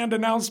 the grand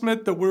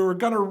announcement that we were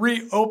going to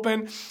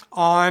reopen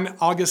on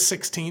August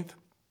 16th.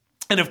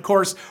 And of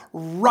course,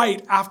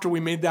 right after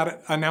we made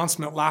that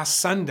announcement last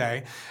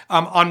Sunday,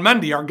 on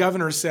Monday, our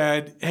governor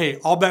said, hey,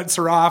 all bets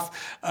are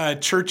off.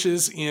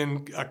 Churches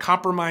in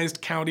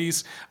compromised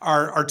counties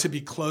are to be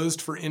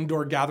closed for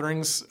indoor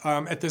gatherings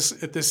at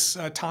this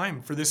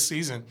time for this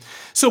season.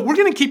 So we're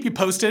going to keep you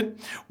posted.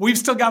 We've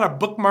still got a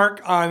bookmark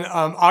on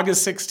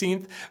August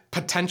 16th.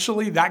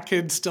 Potentially that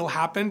could still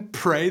happen.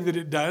 Pray that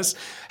it does.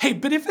 Hey,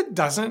 but if it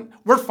doesn't,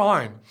 we're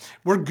fine.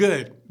 We're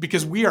good,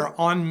 because we are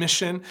on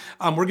mission.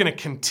 We're going to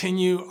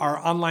continue our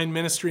online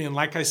ministry. And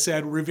like I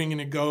said, we're even going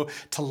to go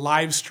to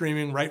live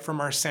streaming right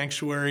from our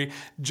sanctuary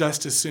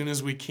just as soon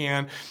as we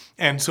can.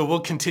 And so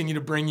we'll continue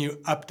to bring you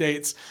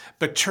updates.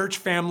 But church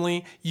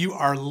family, you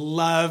are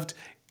loved.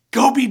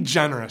 Go be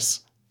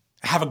generous.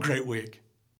 Have a great week.